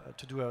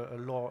to do a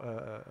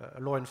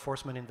law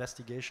enforcement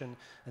investigation,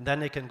 and then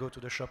they can go to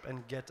the shop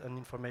and get an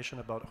information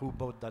about who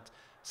bought that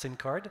SIM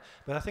card.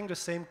 But I think the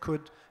same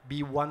could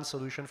be one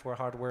solution for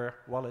hardware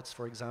wallets,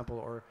 for example,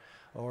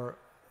 or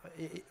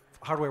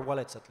hardware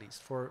wallets at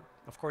least. For,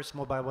 of course,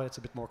 mobile wallets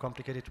a bit more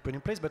complicated to put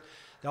in place, but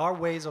there are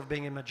ways of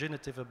being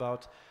imaginative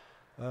about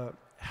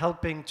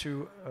helping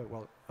to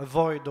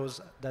avoid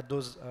those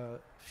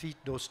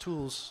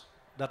tools,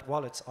 that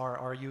wallets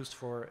are used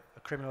for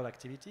criminal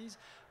activities,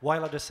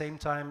 while at the same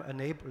time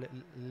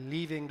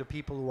leaving the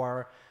people who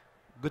are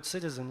good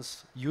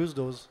citizens use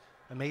those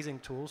amazing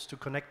tools to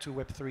connect to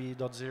Web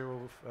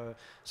 3.0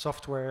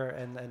 software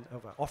and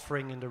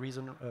offering in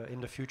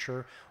the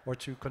future, or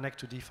to connect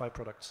to DeFi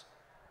products.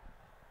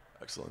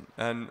 Excellent.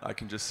 And I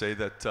can just say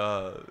that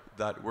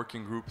that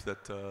working group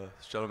that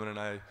this gentleman and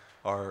I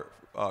are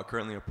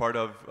currently a part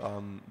of,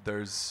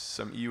 there's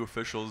some EU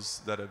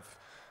officials that have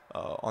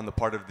on the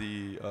part of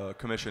the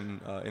Commission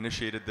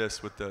initiated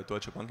this with the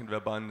Deutsche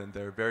Bankenverband, and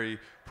they're very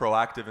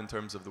proactive in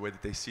terms of the way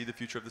that they see the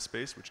future of the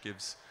space, which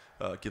gives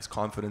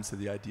confidence to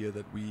the idea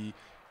that we,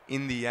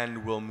 in the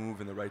end, will move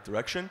in the right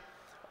direction.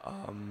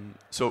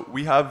 So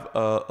we have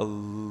a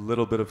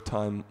little bit of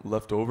time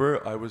left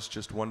over. I was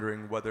just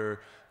wondering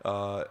whether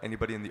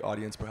anybody in the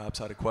audience perhaps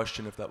had a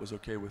question, if that was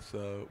okay with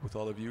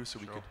all of you, so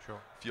we could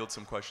field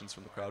some questions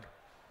from the crowd.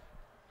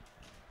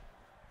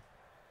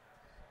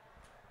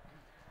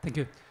 Thank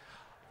you.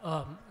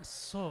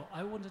 So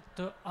I wanted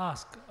to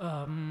ask,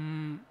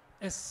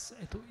 as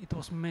it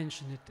was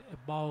mentioned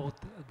about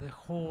the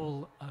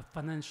whole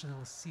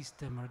financial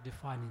system are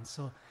defining.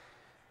 So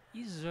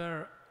is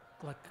there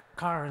like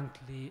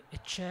currently a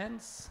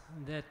chance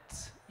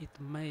that it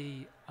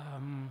may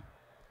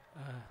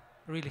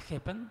really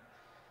happen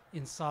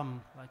in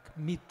some like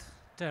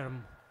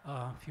mid-term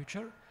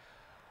future,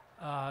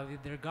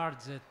 with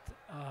regards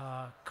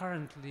that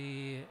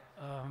currently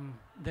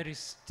there is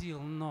still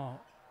no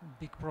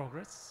big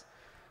progress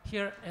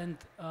here, and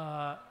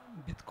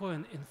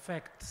Bitcoin in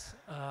fact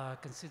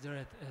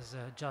considered as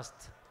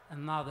just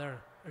another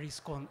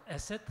risk-on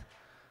asset,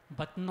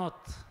 but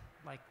not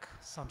like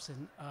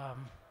something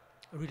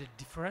really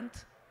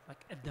different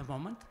like at the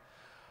moment.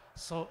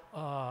 So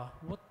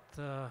what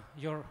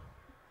your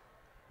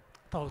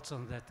thoughts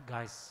on that,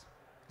 guys?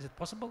 Is it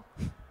possible?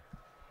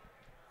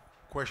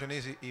 Question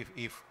is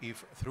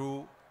if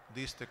through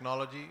this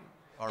technology,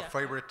 our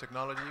favorite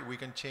technology, we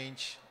can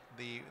change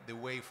the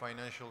way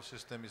financial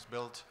system is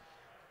built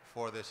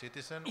for the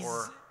citizen,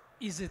 or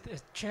is it a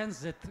chance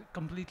that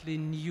completely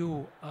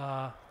new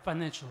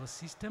financial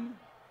system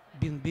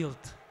being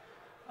built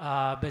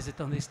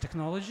based on these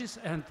technologies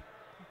and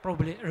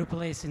probably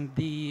replacing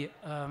the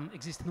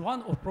existing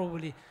one, or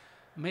probably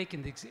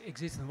making the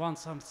existing one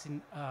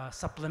something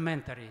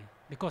supplementary?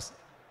 Because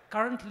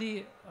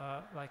currently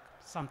like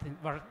something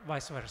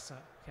vice versa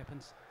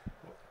happens.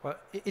 Well,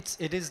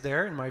 it is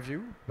there in my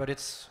view, but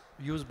it's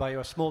used by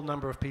a small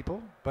number of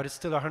people, but it's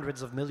still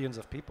hundreds of millions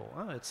of people.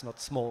 It's not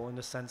small in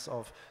the sense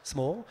of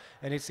small,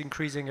 and it's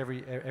increasing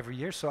every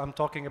year. So I'm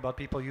talking about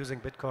people using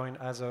Bitcoin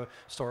as a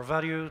store of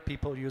value,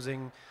 people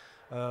using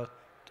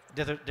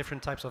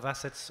different types of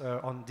assets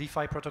on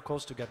DeFi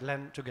protocols to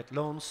get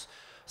loans,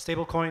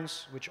 stable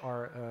coins, which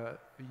are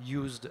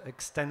used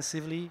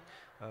extensively.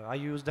 I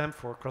use them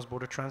for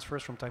cross-border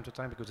transfers from time to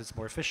time because it's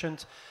more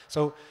efficient.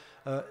 So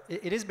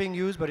it is being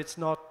used, but it's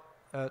not.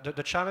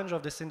 The challenge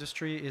of this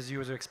industry is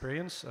user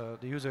experience.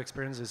 The user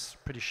experience is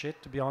pretty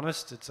shit, to be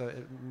honest. It's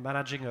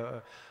managing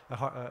a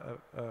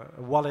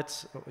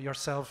wallet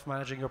yourself,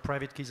 managing your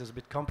private keys is a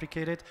bit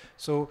complicated.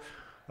 So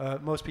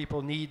most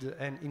people need,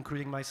 and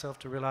including myself,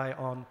 to rely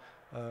on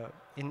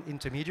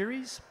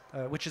intermediaries,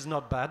 which is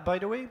not bad, by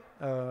the way.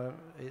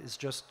 It's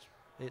just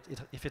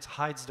if it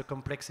hides the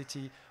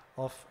complexity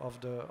of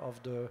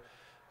the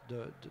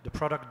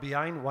product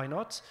behind, why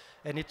not?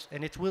 And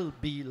it will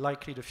be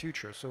likely the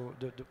future. So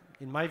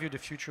in my view, the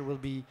future will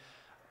be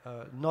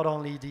not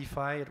only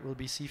DeFi, it will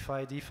be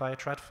CeFi, DeFi,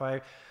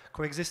 TradFi,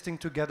 coexisting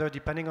together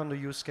depending on the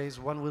use case.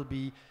 One will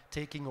be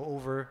taking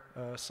over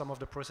some of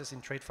the process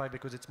in TradeFi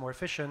because it's more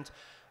efficient.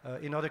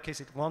 In other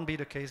case, it won't be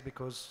the case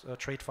because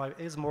TradeFi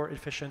is more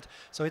efficient.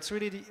 So it's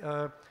really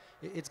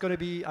it's going to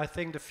be, I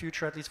think, the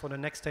future, at least for the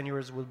next 10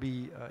 years, will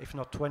be, if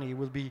not 20,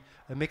 will be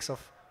a mix of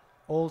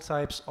all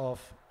types of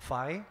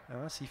Fi,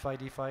 CeFi,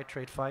 DeFi,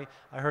 TradeFi.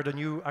 I heard a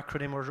new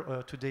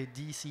acronym today,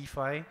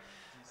 DCFi.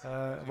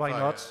 Why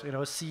not? You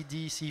know,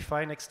 CD,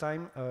 CeFi next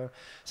time.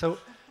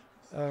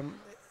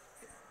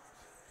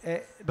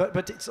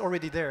 But it's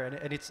already there,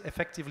 and it's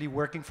effectively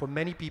working for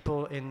many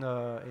people in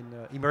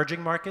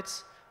emerging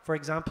markets, for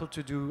example,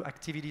 to do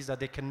activities that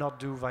they cannot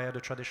do via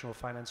the traditional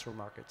financial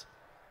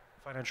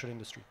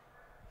industry.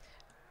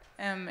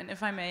 And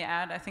if I may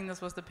add, I think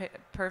this was the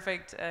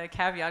perfect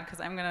caveat,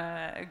 because I'm going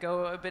to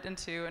go a bit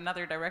into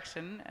another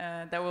direction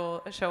that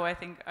will show, I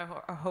think,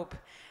 I hope,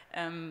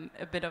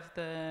 a bit of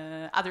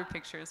the other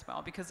picture as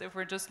well. Because if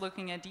we're just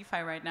looking at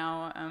DeFi right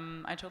now,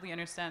 I totally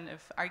understand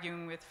if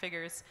arguing with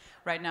figures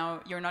right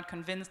now, you're not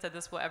convinced that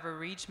this will ever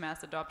reach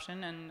mass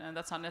adoption, and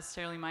that's not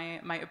necessarily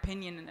my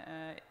opinion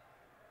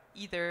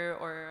either,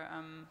 or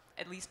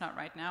at least not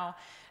right now.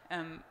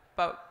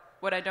 But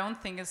what I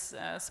don't think is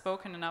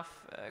spoken enough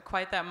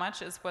quite that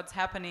much is what's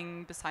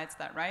happening besides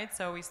that, right?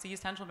 So we see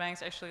central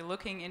banks actually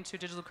looking into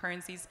digital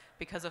currencies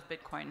because of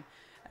Bitcoin,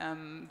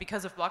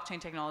 because of blockchain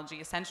technology,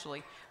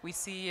 essentially. We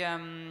see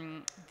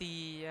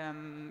the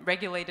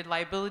regulated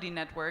liability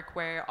network,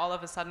 where all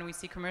of a sudden we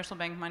see commercial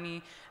bank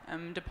money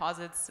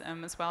deposits,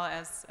 as well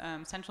as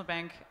central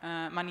bank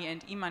money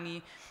and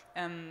e-money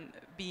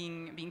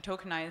being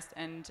tokenized,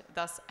 and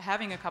thus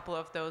having a couple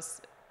of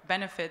those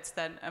benefits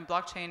that a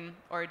blockchain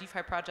or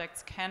DeFi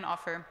projects can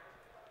offer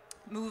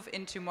move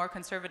into more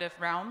conservative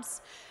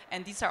realms.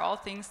 And these are all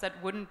things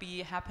that wouldn't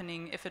be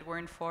happening if it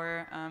weren't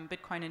for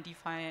Bitcoin and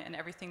DeFi and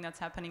everything that's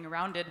happening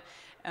around it,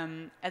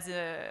 as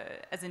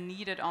a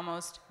needed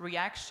almost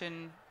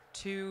reaction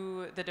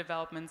to the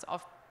developments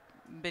of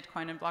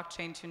Bitcoin and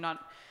blockchain,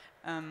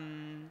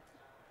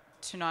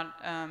 to not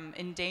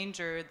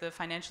endanger the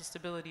financial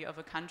stability of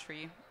a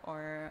country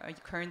or a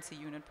currency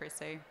unit per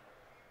se.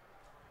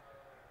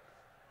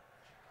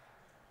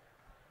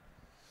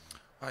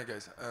 Hi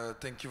guys,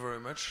 thank you very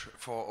much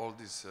for all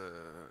this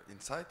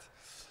insight.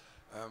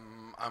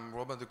 I'm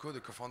Robin Decaux, the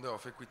co-founder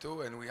of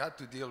Equito, and we had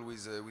to deal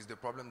with the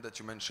problem that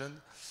you mentioned,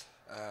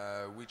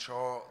 which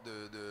are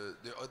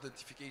the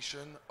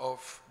identification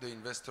of the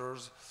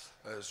investors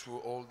through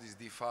all this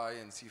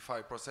DeFi and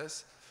CeFi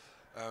process.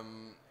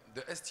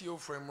 The STO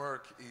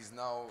framework is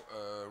now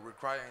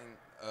requiring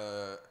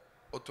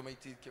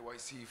automated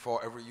KYC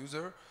for every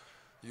user.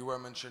 You were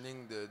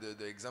mentioning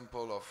the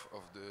example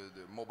of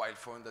the mobile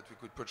phone that we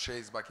could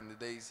purchase back in the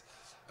days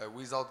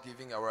without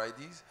giving our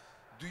IDs.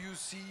 Do you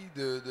see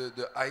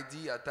the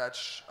ID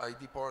attached,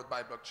 ID powered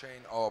by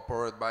blockchain or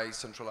powered by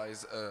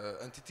centralized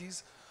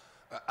entities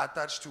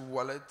attached to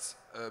wallets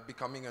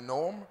becoming a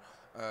norm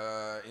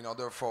in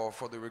order for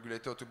the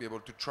regulator to be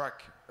able to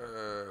track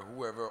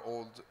whoever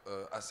holds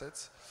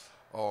assets?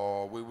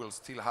 Or we will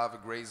still have a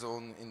gray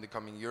zone in the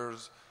coming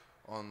years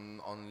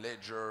on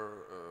ledger,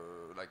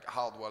 like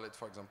hard wallet,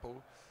 for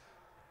example?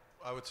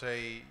 I would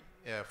say,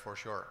 yeah, for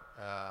sure.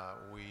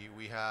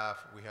 We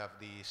have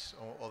this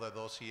other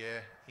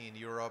dossier in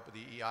Europe,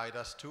 the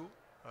EIDAS 2,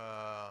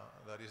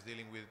 that is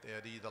dealing with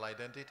digital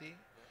identity,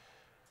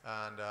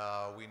 and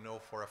we know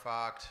for a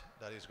fact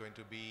that it's going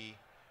to be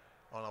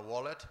on a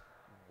wallet.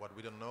 What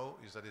we don't know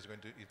is that if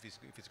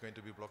it's going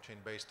to be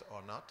blockchain based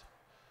or not,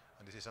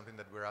 and this is something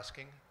that we're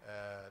asking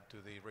to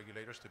the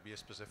regulators to be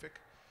specific,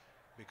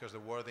 because the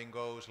wording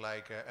goes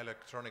like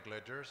electronic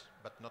ledgers,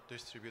 but not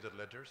distributed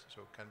ledgers,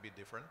 so it can be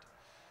different.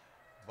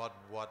 But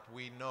what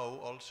we know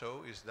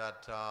also is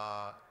that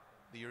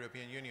the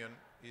European Union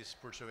is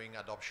pursuing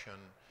adoption,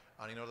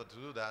 and in order to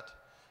do that,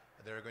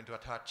 they're going to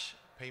attach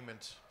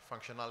payment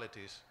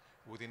functionalities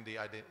within the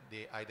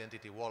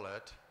identity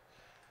wallet,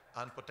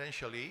 and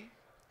potentially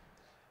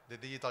the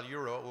digital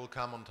euro will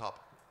come on top.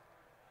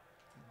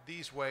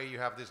 This way you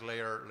have this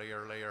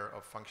layer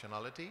of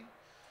functionality.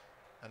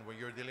 And when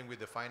you're dealing with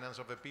the finance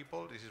of the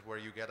people, this is where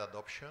you get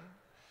adoption.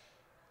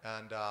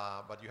 And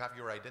but you have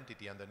your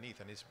identity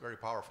underneath, and it's very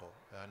powerful.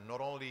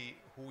 Not only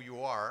who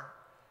you are,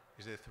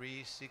 is the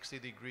 360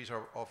 degrees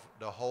of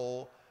the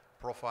whole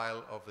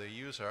profile of the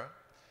user,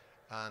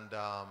 and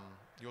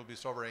you'll be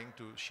sovereign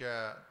to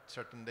share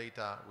certain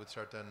data with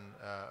certain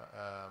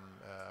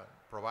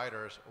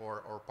providers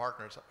or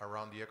partners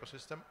around the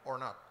ecosystem or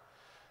not,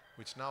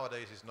 which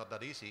nowadays is not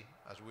that easy.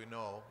 As we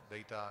know,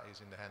 data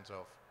is in the hands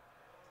of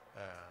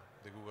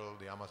the Google,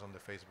 the Amazon,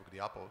 the Facebook, the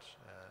Apples,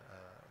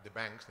 the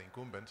banks, the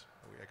incumbents,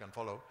 I can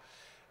follow,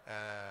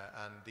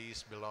 and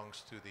this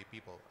belongs to the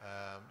people.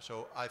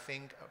 So I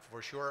think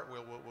for sure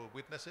we'll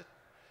witness it.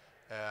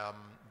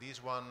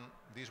 This one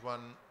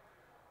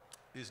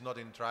is not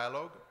in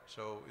trialogue,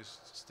 so it's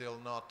still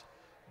not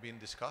being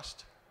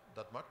discussed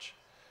that much.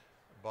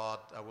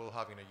 But I will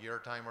have in a year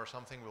time or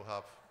something, we'll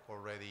have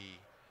already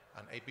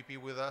an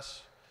APP with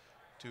us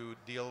to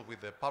deal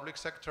with the public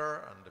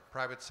sector and the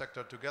private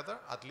sector together.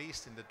 At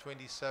least in the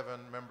 27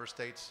 member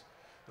states,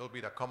 there will be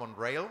a common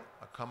rail,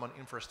 a common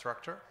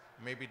infrastructure,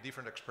 maybe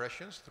different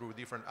expressions through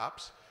different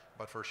apps,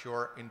 but for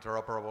sure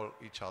interoperable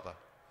each other.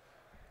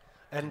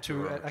 And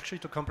to actually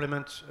to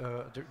complement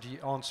the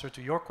answer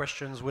to your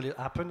questions, will it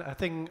happen? I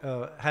think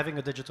having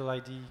a digital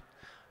ID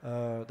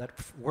that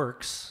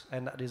works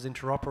and that is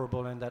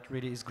interoperable and that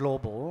really is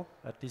global,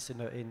 at least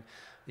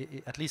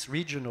at least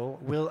regional,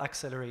 will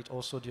accelerate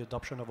also the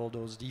adoption of all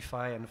those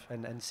DeFi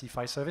and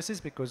CeFi services,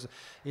 because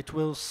it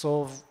will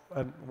solve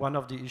one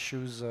of the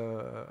issues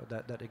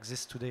that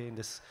exists today in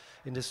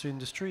this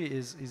industry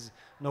is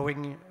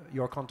knowing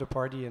your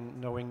counterparty and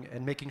knowing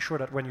and making sure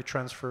that when you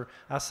transfer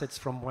assets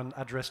from one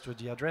address to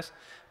the address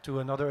to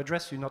another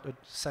address, you're not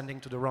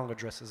sending to the wrong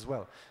address as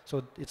well.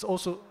 So it's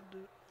also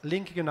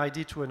linking an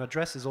ID to an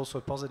address is also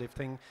a positive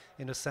thing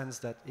in the sense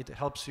that it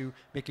helps you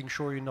making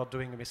sure you're not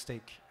doing a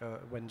mistake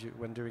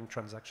when doing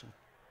transaction.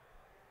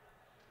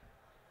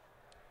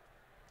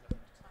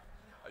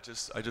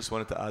 I just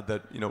wanted to add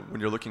that, you know,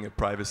 when you're looking at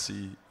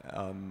privacy,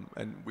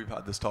 and we've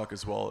had this talk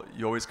as well,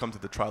 you always come to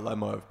the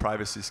trilemma of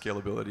privacy,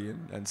 scalability,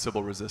 and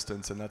Sybil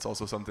resistance, and that's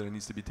also something that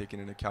needs to be taken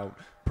into account,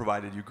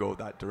 provided you go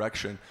that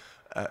direction.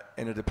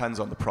 And it depends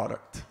on the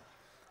product.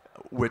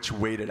 Which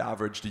weighted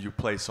average do you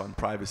place on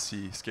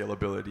privacy,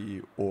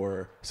 scalability,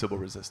 or Sybil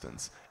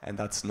resistance? And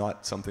that's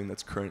not something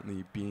that's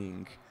currently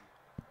being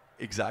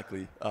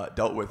exactly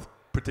dealt with,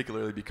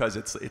 particularly because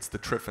it's the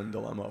Triffin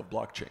dilemma of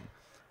blockchain.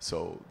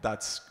 So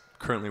that's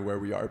currently where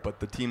we are. But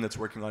the team that's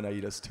working on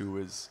AIDAS 2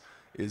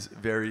 is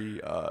very,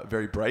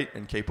 very bright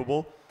and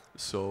capable.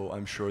 So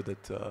I'm sure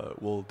that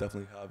we'll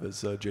definitely have,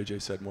 as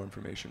JJ said, more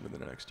information within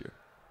the next year.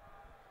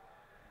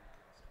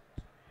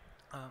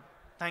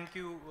 Thank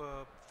you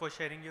for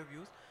sharing your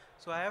views.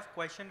 So I have a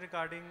question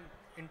regarding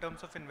in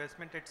terms of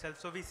investment itself.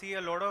 So we see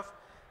a lot of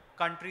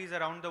countries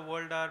around the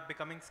world are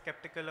becoming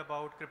skeptical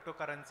about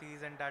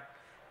cryptocurrencies and that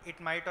it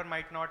might or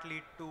might not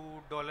lead to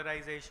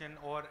dollarization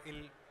or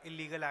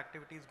illegal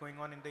activities going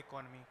on in the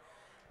economy.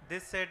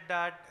 This said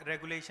that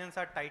regulations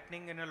are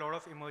tightening in a lot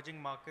of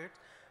emerging markets.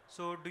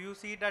 So do you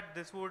see that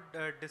this would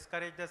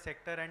discourage the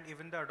sector and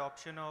even the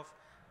adoption of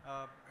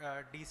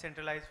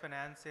decentralized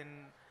finance in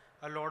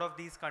a lot of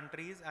these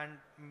countries and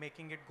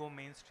making it go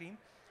mainstream?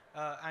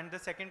 And the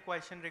second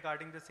question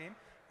regarding the same,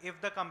 if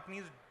the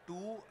companies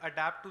do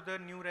adapt to the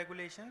new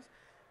regulations,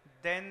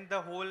 then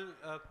the whole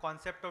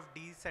concept of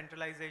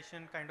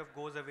decentralization kind of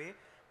goes away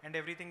and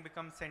everything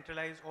becomes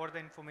centralized, or the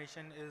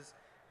information is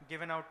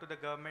given out to the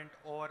government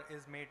or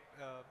is made,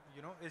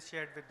 is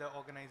shared with the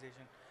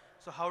organization.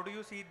 So how do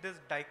you see this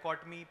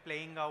dichotomy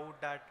playing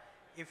out, that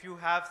if you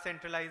have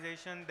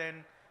centralization,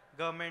 then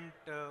government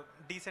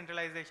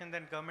decentralization,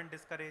 then government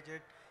discourage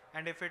it,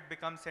 and if it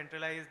becomes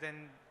centralized,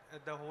 then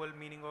the whole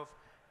meaning of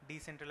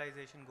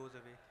decentralization goes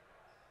away?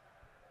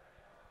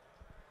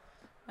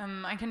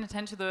 I can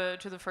attend to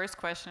the first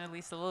question at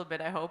least a little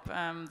bit, I hope.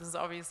 This is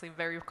obviously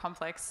very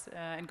complex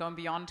and going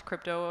beyond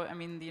crypto. I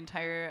mean, the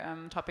entire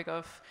topic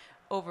of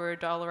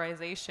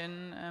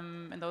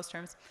over-dollarization in those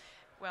terms.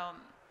 Well,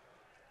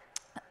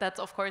 that's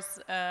of course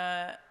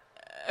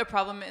a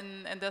problem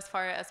in thus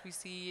far as we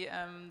see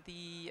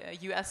the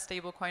US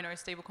stablecoin or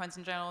stablecoins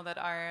in general that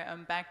are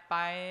backed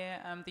by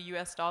the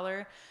US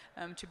dollar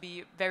to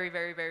be very,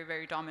 very, very,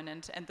 very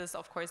dominant. And this,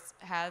 of course,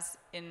 has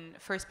in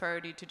first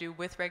priority to do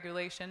with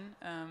regulation.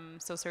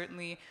 So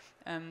certainly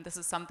this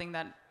is something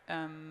that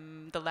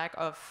the lack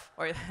of,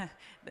 or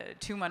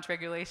too much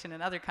regulation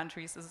in other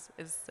countries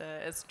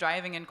is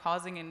driving and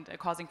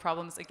causing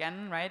problems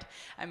again, right?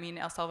 I mean,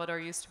 El Salvador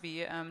used to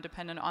be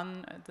dependent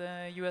on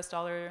the US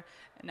dollar.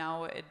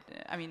 Now,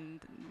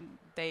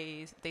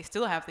 they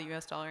still have the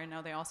US dollar, and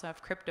now they also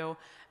have crypto,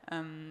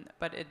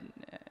 but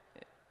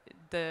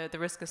the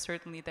risk is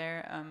certainly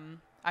there.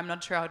 I'm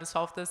not sure how to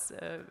solve this.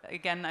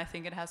 Again, I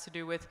think it has to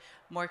do with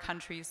more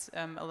countries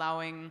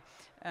allowing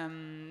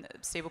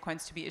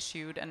stablecoins to be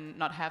issued and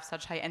not have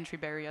such high entry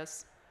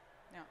barriers.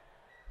 Yeah.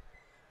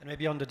 And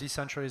maybe on the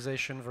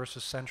decentralization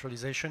versus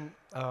centralization,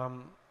 I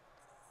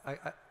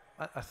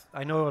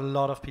know a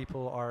lot of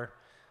people are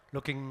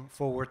looking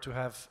forward to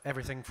have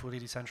everything fully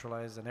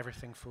decentralized and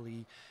everything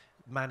fully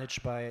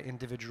managed by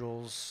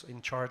individuals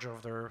in charge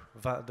of their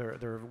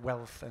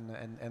wealth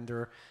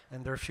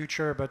and their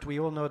future. But we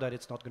all know that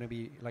it's not going to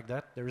be like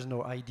that. There is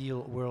no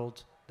ideal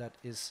world that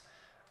is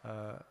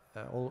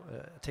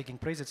taking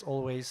place. It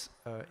always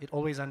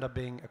ends up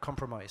being a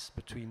compromise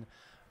between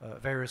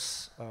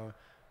various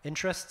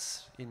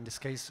interests. In this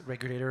case,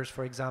 regulators,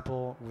 for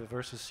example,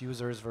 versus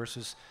users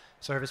versus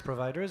service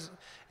providers.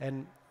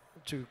 And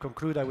to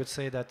conclude, I would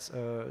say that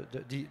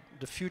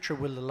the future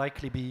will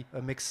likely be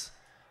a mix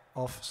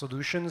of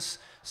solutions,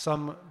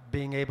 some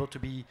being able to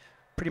be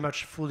pretty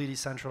much fully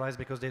decentralized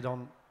because they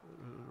don't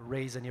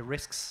raise any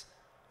risks,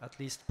 at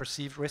least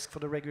perceived risk for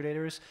the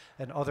regulators,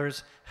 and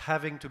others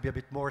having to be a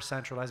bit more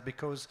centralized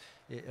because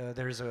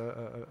there is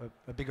a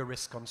bigger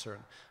risk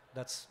concern.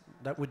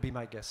 That would be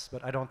my guess,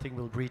 but I don't think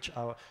we'll reach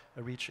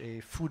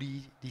a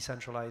fully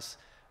decentralized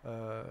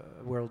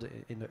world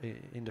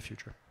in the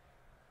future.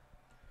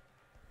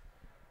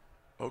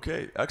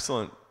 Okay,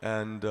 excellent.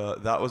 And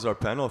that was our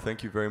panel.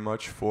 Thank you very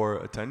much for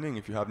attending.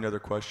 If you have any other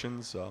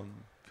questions,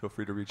 feel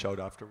free to reach out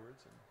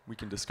afterwards and we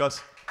can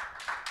discuss.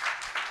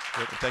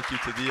 Thank you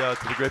to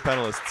the great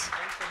panelists.